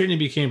tape trading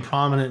became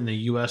prominent in the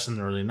US in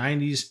the early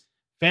 90s,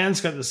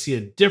 fans got to see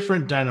a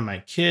different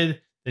Dynamite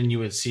Kid than you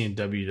would see in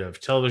WWF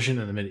television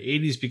in the mid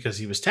 80s because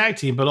he was tag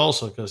team, but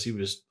also because he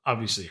was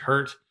obviously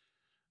hurt.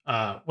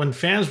 When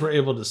fans were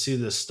able to see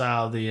this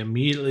style, they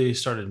immediately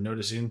started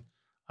noticing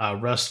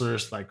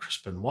wrestlers like Chris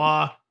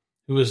Benoit,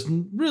 who was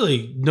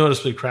really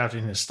noticeably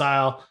crafting his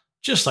style,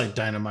 just like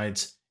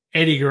Dynamite's.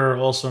 Eddie Guerrero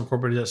also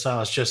incorporated that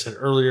style, as Jess said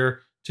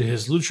earlier, to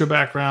his lucha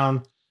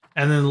background.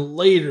 And then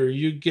later,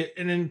 you get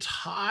an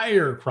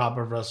entire crop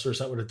of wrestlers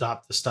that would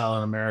adopt the style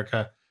in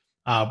America.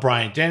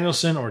 Bryan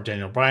Danielson, or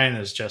Daniel Bryan,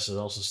 as Jess has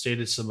also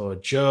stated, Samoa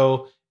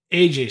Joe,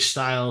 AJ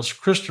Styles,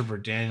 Christopher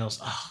Daniels.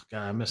 Oh,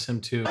 God, I miss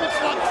him too. But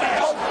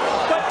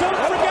don't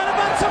forget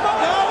about Samoa.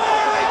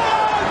 There he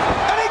goes!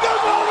 And he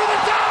goes over the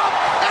top!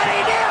 And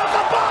he nails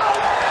the ball!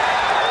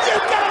 You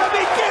gotta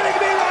be kidding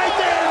me right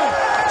there!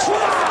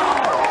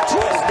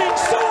 Twisting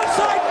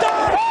suicide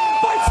dive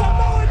by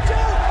Samoa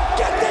Joe!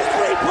 Get this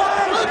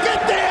replay! Look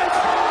at this!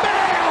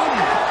 Bam!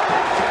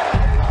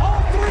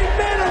 All three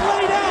men are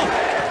laid out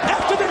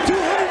after the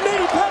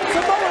 280-pound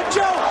Samoa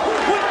Joe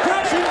went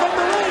crashing from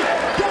the ring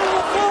down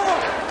the floor.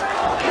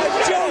 And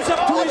Joe's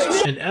up to his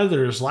knee. And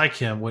others like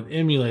him would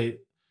emulate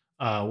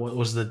what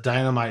was the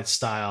Dynamite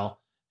style,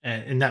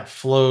 and that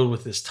flowed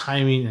with his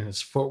timing and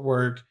his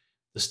footwork,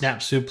 the snap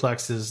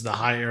suplexes, the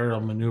high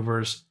aerial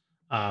maneuvers.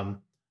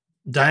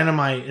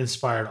 Dynamite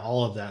inspired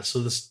all of that. So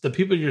the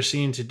people you're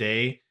seeing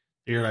today,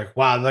 you're like,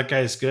 wow, that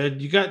guy's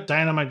good. You got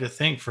Dynamite to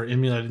thank for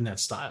emulating that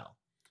style.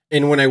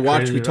 And when I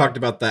watched, we talked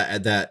about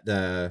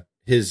that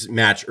his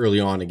match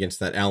early on against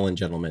that Allen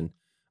gentleman.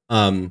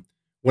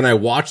 When I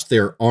watched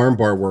their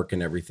armbar work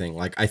and everything,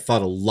 like I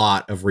thought a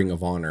lot of Ring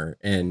of Honor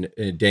and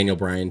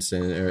Brian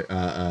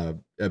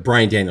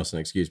Danielson,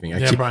 excuse me.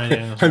 Brian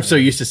Danielson. I'm so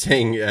used to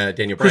saying Daniel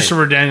Bryan.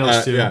 Christopher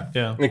Daniels too.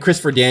 Yeah. And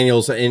Christopher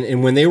Daniels,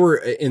 and when they were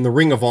in the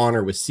Ring of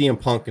Honor with CM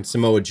Punk and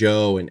Samoa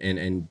Joe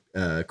and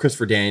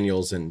Christopher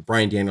Daniels and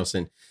Brian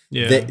Danielson,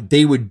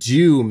 they would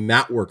do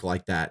mat work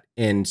like that.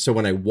 And so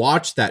when I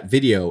watched that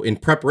video in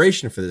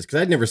preparation for this, because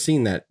I'd never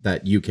seen that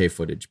UK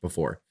footage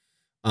before,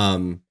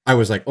 I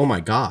was like, oh my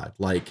God,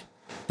 like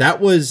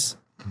that was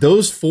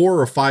those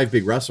 4 or 5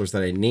 big wrestlers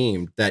that I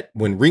named, that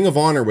when Ring of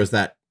Honor was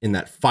that in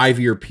that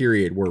 5-year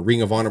period where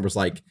Ring of Honor was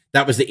like,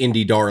 that was the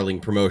indie darling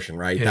promotion,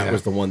 right? Yeah. That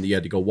was the one that you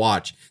had to go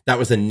watch. That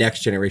was the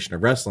next generation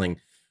of wrestling.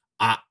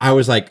 I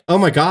was like, oh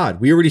my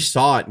God, we already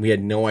saw it and we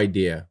had no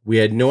idea. We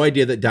had no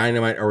idea that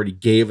Dynamite already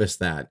gave us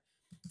that.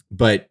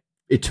 But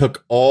it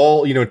took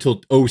all,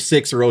 until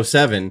 06 or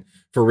 07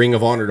 for Ring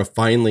of Honor to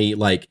finally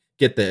like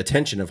get the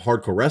attention of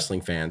hardcore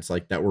wrestling fans,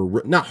 like that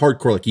were not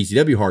hardcore like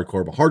ECW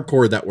hardcore, but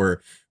hardcore that were,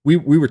 we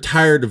were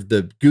tired of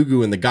the Goo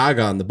Goo and the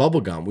Gaga and the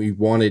bubblegum. We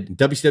wanted,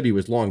 WCW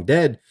was long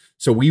dead.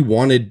 So we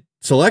wanted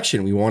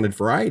selection. We wanted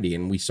variety,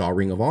 and we saw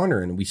Ring of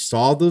Honor, and we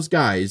saw those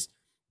guys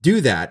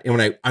do that. And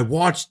when I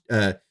watched,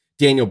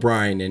 Daniel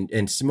Bryan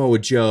and Samoa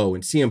Joe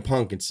and CM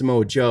Punk and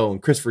Samoa Joe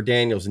and Christopher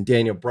Daniels and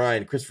Daniel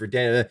Bryan, Christopher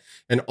Daniels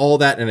and all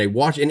that. And I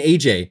watched, and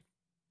AJ,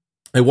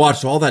 I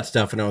watched all that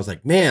stuff and I was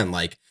like, man,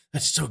 like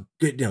that's so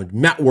good.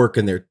 Mat work,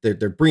 and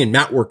they're bringing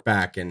mat work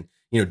back and,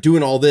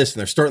 doing all this, and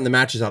they're starting the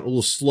matches out a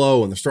little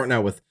slow, and they're starting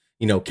out with,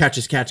 catch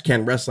as catch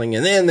can wrestling.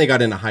 And then they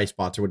got into high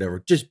spots or whatever.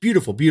 Just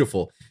beautiful,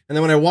 beautiful. And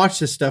then when I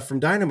watched this stuff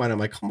from Dynamite, I'm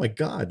like, oh my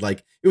God,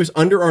 like it was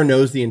under our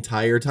nose the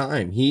entire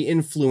time. He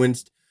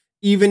influenced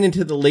even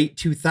into the late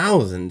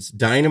 2000s,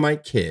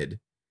 Dynamite Kid,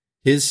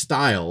 his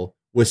style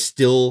was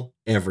still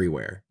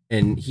everywhere.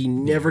 And he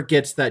never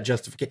gets that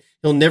justification.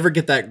 He'll never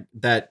get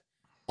that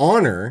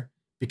honor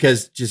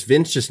because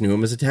Vince just knew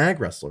him as a tag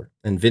wrestler.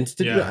 And Vince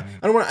did. Yeah.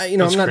 I don't want to,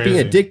 I'm not being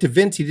a dick to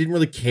Vince. He didn't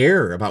really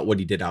care about what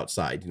he did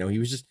outside. He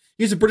was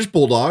the British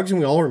Bulldogs, and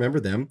we all remember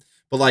them.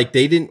 But like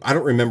I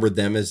don't remember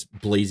them as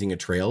blazing a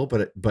trail.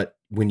 But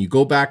when you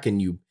go back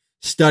and you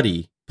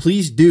study,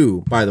 please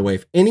do, by the way,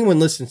 if anyone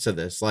listens to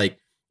this,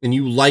 and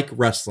you like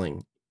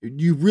wrestling,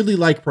 you really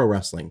like pro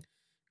wrestling,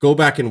 go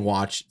back and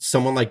watch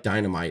someone like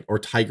Dynamite or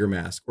Tiger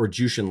Mask or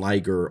Jushin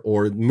Liger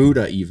or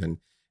Muda even,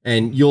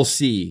 and you'll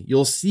see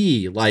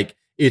like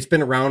it's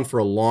been around for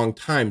a long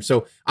time.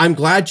 So I'm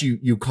glad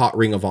you caught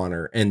Ring of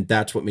Honor, and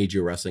that's what made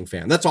you a wrestling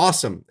fan. That's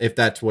awesome if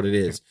that's what it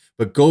is.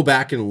 But go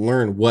back and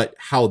learn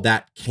how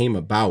that came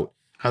about.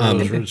 How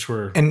those roots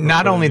were. And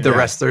not only the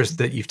wrestlers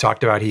that you've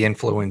talked about, he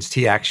influenced.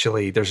 He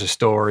actually, there's a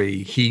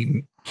story.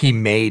 He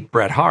made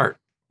Bret Hart.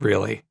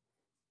 Really.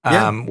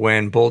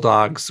 When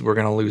Bulldogs were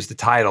going to lose the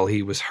title,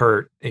 he was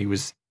hurt. He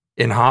was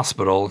in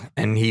hospital,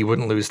 and he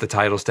wouldn't lose the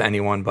titles to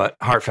anyone but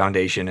Hart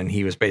Foundation. And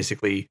he was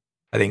basically,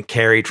 I think,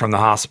 carried from the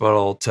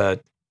hospital to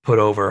put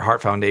over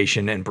Hart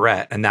Foundation and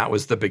Bret. And that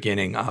was the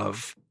beginning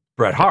of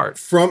Bret Hart.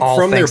 From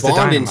their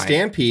bond in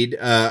Stampede,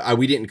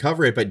 we didn't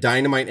cover it, but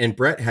Dynamite and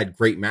Bret had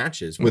great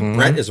matches with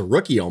Bret as a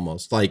rookie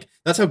almost. Like,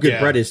 that's how good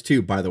Bret is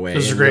too, by the way. It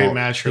was a great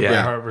match for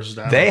Bret Hart versus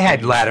Dynamite. They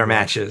had ladder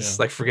matches.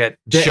 Like, forget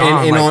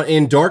Shawn.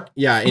 In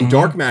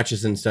dark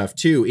matches and stuff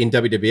too, in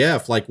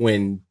WWF, like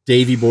when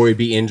Davey Boy would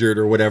be injured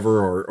or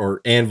whatever,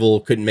 or Anvil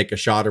couldn't make a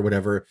shot or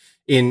whatever.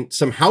 In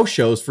some house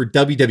shows for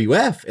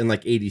WWF in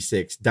like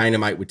 86,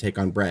 Dynamite would take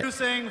on Bret.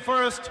 Introducing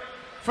first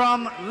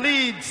from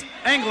Leeds,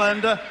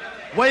 England,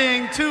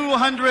 weighing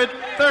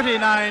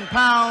 239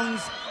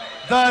 pounds,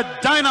 the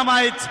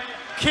Dynamite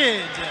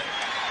Kid.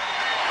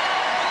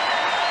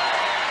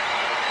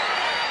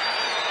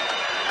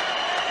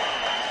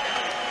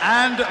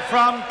 And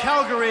from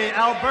Calgary,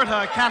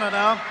 Alberta,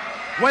 Canada,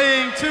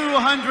 weighing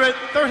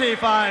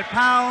 235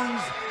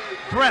 pounds,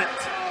 Bret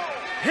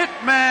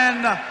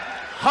Hitman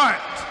Hart.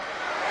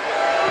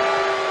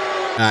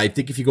 I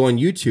think if you go on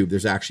YouTube,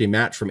 there's actually a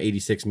match from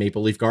 86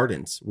 Maple Leaf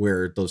Gardens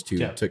where those two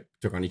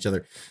took on each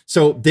other.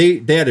 So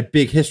they had a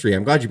big history.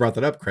 I'm glad you brought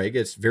that up, Craig.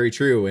 It's very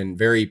true and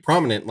very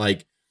prominent.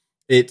 Like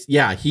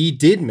he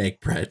did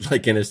make Bret,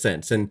 like in a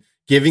sense, and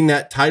giving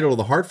that title to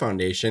the Hart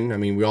Foundation. I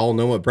mean, we all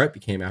know what Bret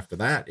became after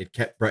that. It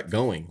kept Bret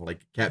going. Like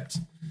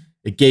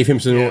it gave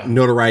him some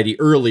notoriety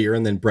earlier,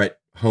 and then Bret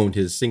honed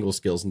his single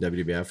skills in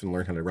WWF and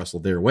learned how to wrestle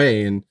their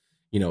way, and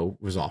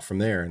was off from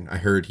there. And I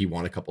heard he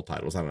won a couple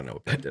titles. I don't know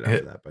what Bret did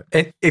after that, but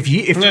if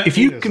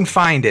you can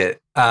find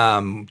it,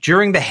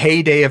 during the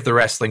heyday of the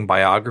wrestling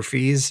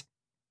biographies,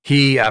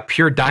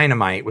 Pure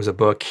Dynamite was a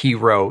book he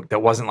wrote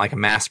that wasn't like a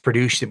mass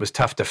produced. It was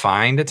tough to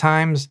find at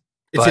times.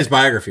 It's his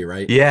biography,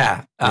 right?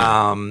 Yeah.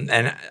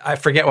 And I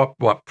forget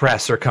what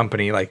press or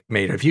company like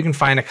made it. If you can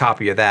find a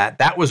copy of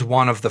that was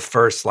one of the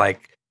first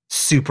like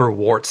super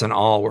warts and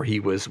all where he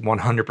was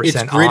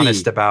 100%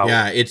 honest about.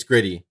 Yeah, it's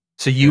gritty.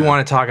 So you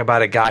want to talk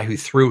about a guy who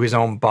threw his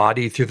own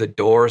body through the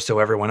door so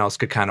everyone else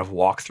could kind of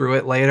walk through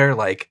it later,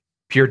 like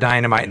Pure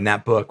Dynamite in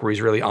that book where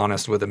he's really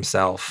honest with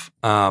himself,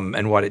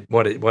 and what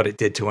it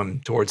did to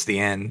him towards the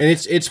end. And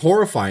it's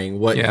horrifying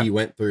what he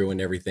went through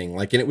and everything.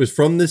 Like, and it was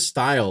from this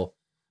style,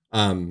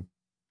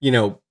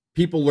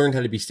 people learned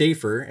how to be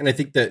safer. And I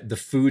think that the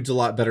food's a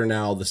lot better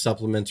now. The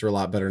supplements are a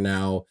lot better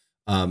now.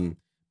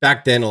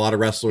 Back then, a lot of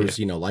wrestlers,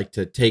 like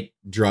to take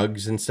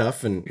drugs and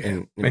stuff.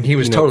 And he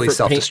was totally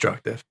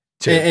self-destructive.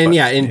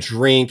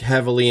 Drink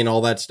heavily and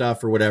all that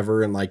stuff or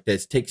whatever. And like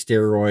take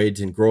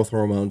steroids and growth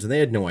hormones. And they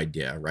had no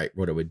idea, right,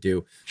 what it would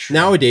do. Sure.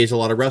 Nowadays, a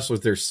lot of wrestlers,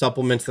 there's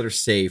supplements that are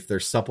safe.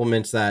 There's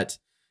supplements that,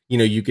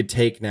 you could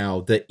take now.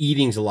 The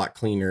eating's a lot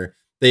cleaner.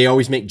 they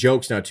always make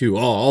jokes now too.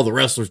 Oh, all the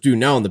wrestlers do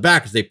now in the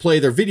back is they play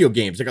their video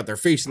games. They got their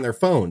face in their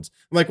phones.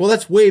 I'm like, well,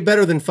 that's way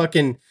better than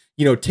fucking,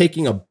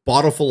 taking a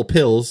bottle full of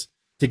pills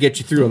to get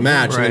you through a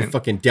match and then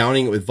fucking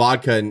downing it with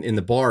vodka in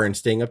the bar and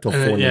staying up till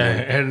 4 a.m.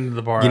 Heading to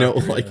the bar.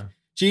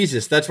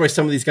 Jesus, that's why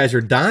some of these guys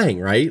are dying,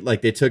 right?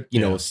 Like they took,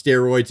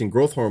 steroids and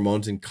growth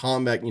hormones and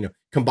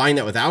combine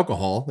that with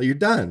alcohol. You're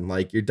done.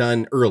 Like you're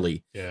done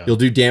early. Yeah. You'll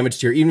do damage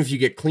to even if you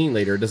get clean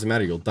later, it doesn't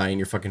matter. You'll die in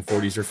your fucking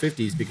 40s or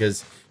 50s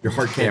because your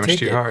heart can't take it. Damage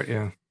to your heart,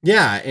 yeah.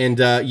 Yeah. And,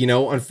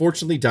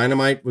 unfortunately,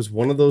 Dynamite was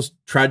one of those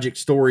tragic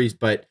stories,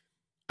 but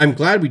I'm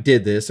glad we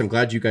did this. I'm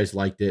glad you guys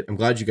liked it. I'm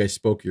glad you guys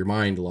spoke your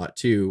mind a lot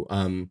too.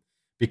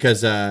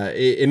 Because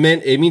it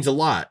means a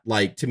lot,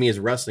 like to me as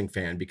a wrestling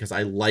fan, because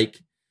I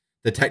like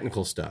the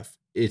technical stuff.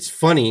 It's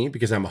funny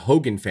because I'm a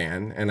Hogan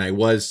fan and I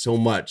was so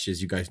much,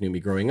 as you guys knew me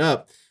growing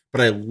up,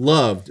 but I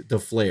loved the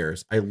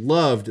Flairs. I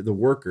loved the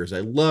workers.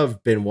 I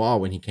loved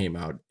Benoit when he came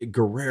out,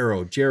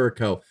 Guerrero,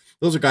 Jericho.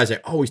 Those are guys I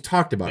always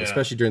talked about,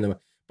 especially during the,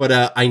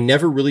 but I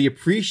never really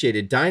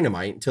appreciated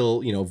Dynamite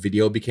until,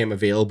 video became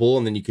available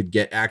and then you could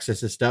get access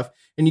to stuff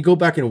and you go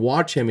back and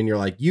watch him and you're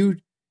like, you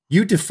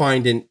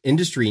defined an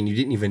industry and you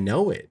didn't even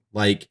know it.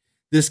 Like,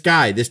 this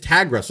guy, this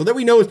tag wrestler that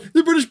we know is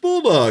the British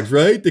Bulldogs,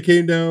 right? They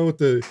came down with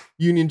the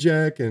Union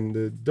Jack and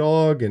the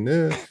dog,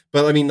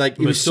 but I mean, like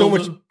it was so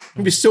much.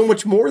 It'd be so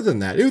much more than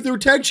that. They were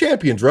tag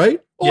champions, right?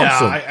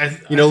 Awesome. Yeah, I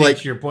think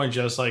to your point,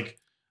 just like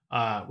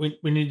we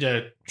need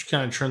to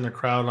kind of turn the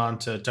crowd on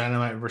to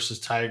Dynamite versus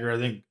Tiger. I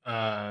think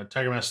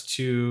Tiger Mask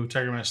 2,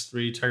 Tiger Mask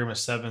 3, Tiger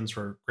Mask 7s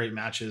were great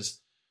matches.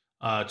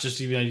 Just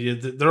to give you an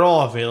idea, they're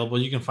all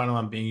available. You can find them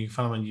on Bing. You can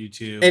find them on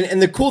YouTube.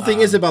 And the cool thing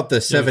is about the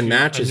 7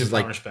 matches is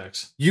like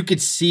you could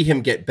see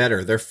him get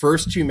better. Their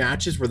first 2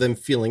 matches were them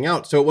feeling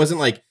out. So it wasn't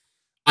like,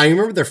 I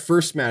remember their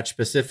first match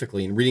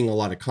specifically and reading a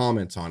lot of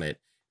comments on it.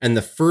 And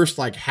the first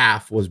like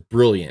half was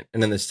brilliant.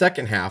 And then the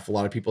second half, a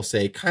lot of people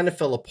say kind of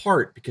fell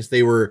apart because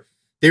they were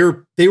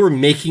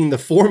making the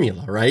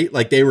formula, right?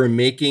 Like they were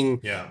making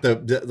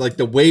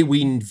the way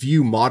we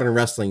view modern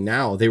wrestling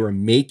now, they were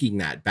making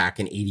that back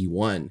in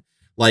 81.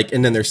 Like,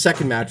 and then their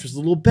second match was a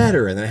little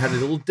better and then it had a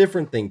little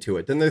different thing to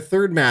it. Then their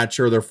third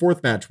match or their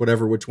fourth match,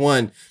 whatever, which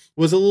one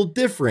was a little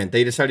different.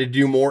 They decided to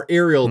do more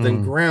aerial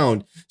than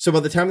ground. So by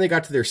the time they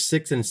got to their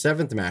 6th and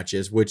 7th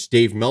matches, which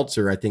Dave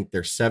Meltzer, I think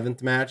their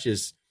 7th match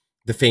is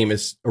the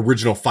famous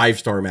original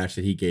 5-star match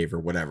that he gave or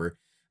whatever,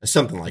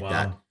 something like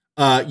that.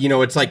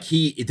 It's like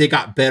they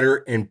got better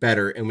and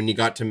better. And when you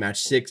got to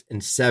match 6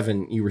 and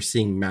 7, you were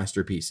seeing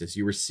masterpieces.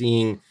 You were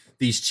seeing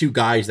these 2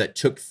 guys that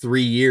took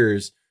 3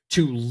 years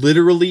to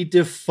literally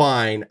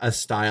define a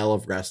style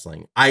of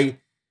wrestling.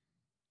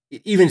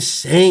 Even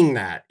saying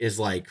that is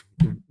like,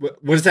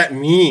 what does that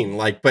mean?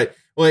 Like,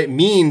 it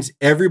means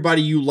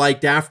everybody you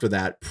liked after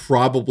that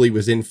probably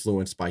was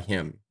influenced by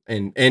him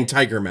and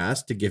Tiger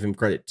Mask, to give him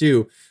credit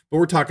too. But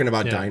we're talking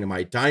about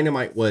Dynamite.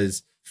 Dynamite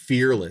was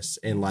fearless.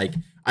 And like,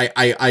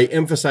 I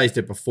emphasized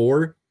it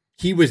before,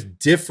 he was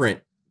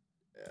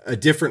a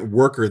different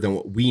worker than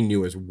what we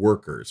knew as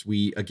workers.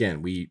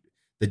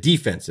 The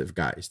defensive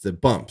guys, the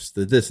bumps,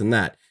 the this and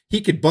that.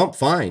 He could bump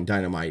fine,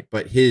 Dynamite,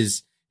 but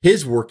his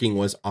working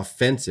was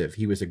offensive.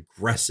 He was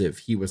aggressive.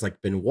 He was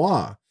like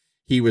Benoit.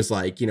 He was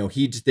like,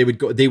 they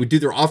would do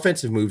their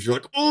offensive moves. You're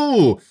like,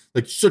 oh,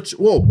 like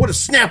what a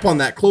snap on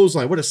that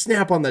clothesline. What a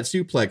snap on that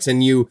suplex.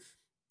 And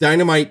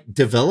Dynamite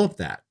developed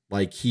that.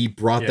 Like he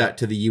brought that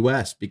to the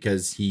US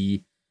because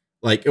he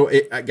brought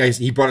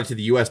it to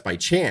the US by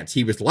chance.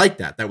 He was like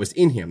that. That was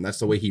in him. That's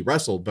the way he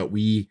wrestled. But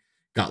we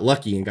got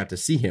lucky and got to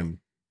see him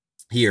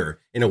here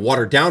in a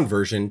watered down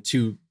version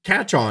to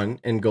catch on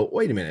and go,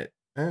 wait a minute,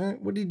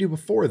 what did he do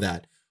before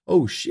that?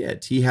 Oh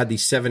shit, he had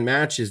these 7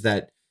 matches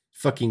that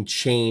fucking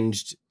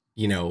changed,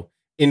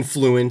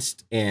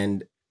 influenced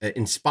and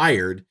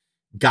inspired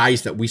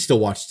guys that we still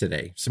watch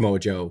today. Samoa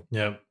Joe,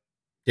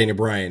 Daniel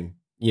Bryan,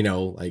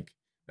 like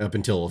up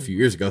until a few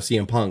years ago,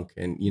 CM Punk,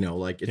 and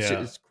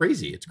it's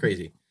crazy. It's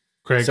crazy.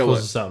 Craig,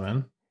 close this out,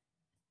 man.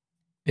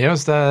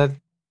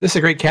 This is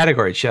a great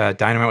category.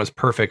 Dynamite was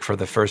perfect for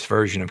the first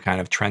version of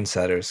kind of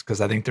trendsetters, because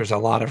I think there's a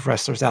lot of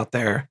wrestlers out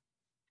there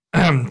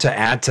to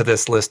add to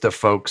this list of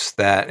folks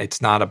that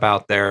it's not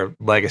about their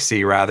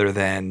legacy rather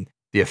than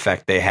the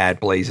effect they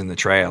had blazing the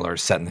trail or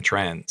setting the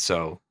trend.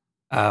 So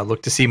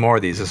look to see more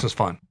of these. This was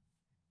fun.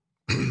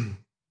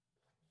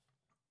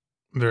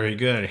 Very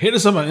good. Hit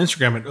us up on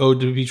Instagram at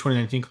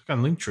OWP2019. Click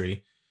on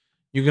Linktree.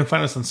 You can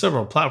find us on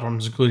several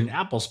platforms, including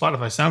Apple,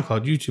 Spotify,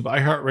 SoundCloud, YouTube,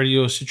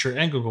 iHeartRadio, Stitcher,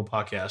 and Google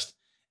Podcast.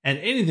 And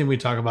anything we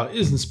talk about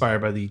is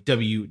inspired by the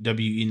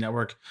WWE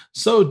Network.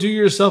 So do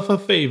yourself a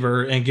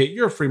favor and get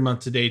your free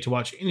month today to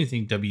watch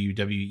anything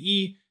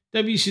WWE,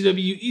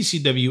 WCW,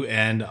 ECW,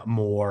 and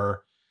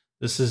more.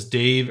 This is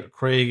Dave,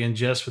 Craig, and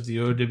Jess with the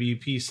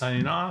OWP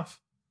signing off.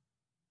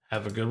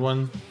 Have a good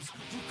one.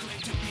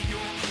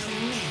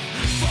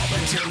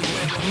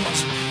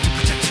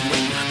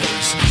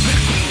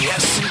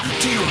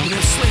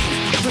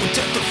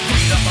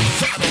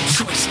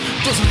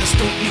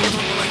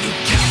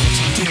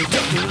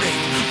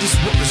 This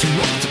world is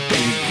wrong to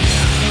be.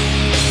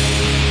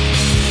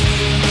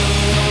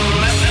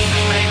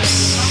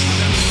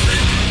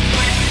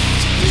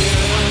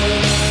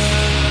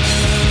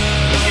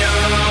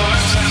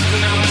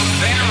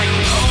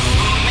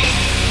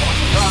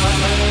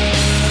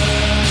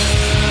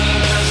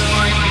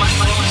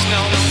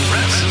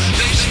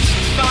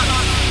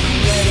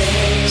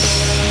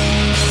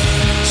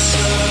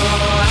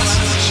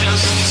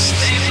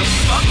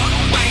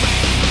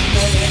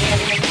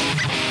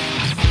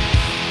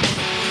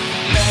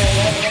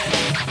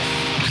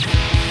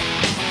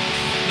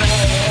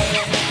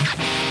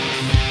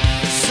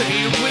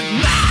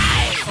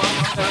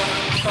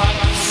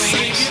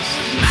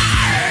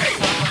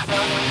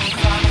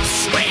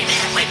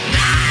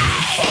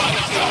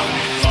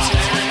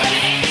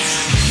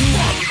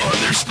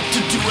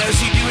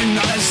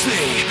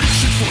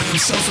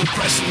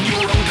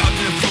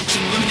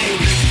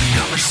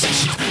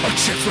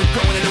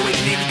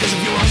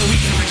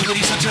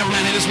 Turn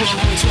around in this world,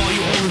 only swallow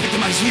you whole and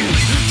victimize you.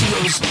 To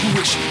those who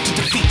wish to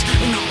defeat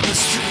and all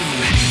that's true.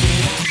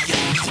 At the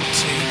end of the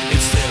day,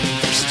 it's them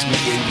versus me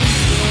and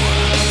you.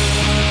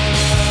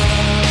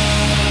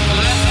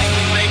 Let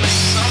me make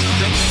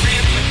something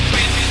really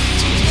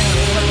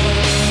together.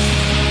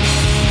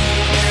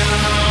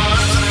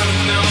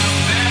 No,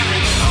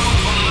 very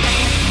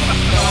hopefully.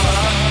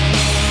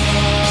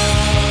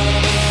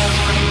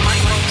 My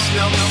folks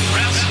know no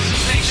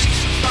presentation,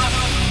 but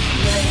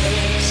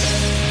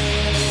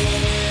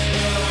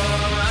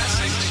I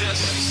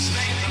suggest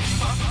stay the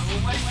fuck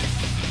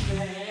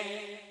away.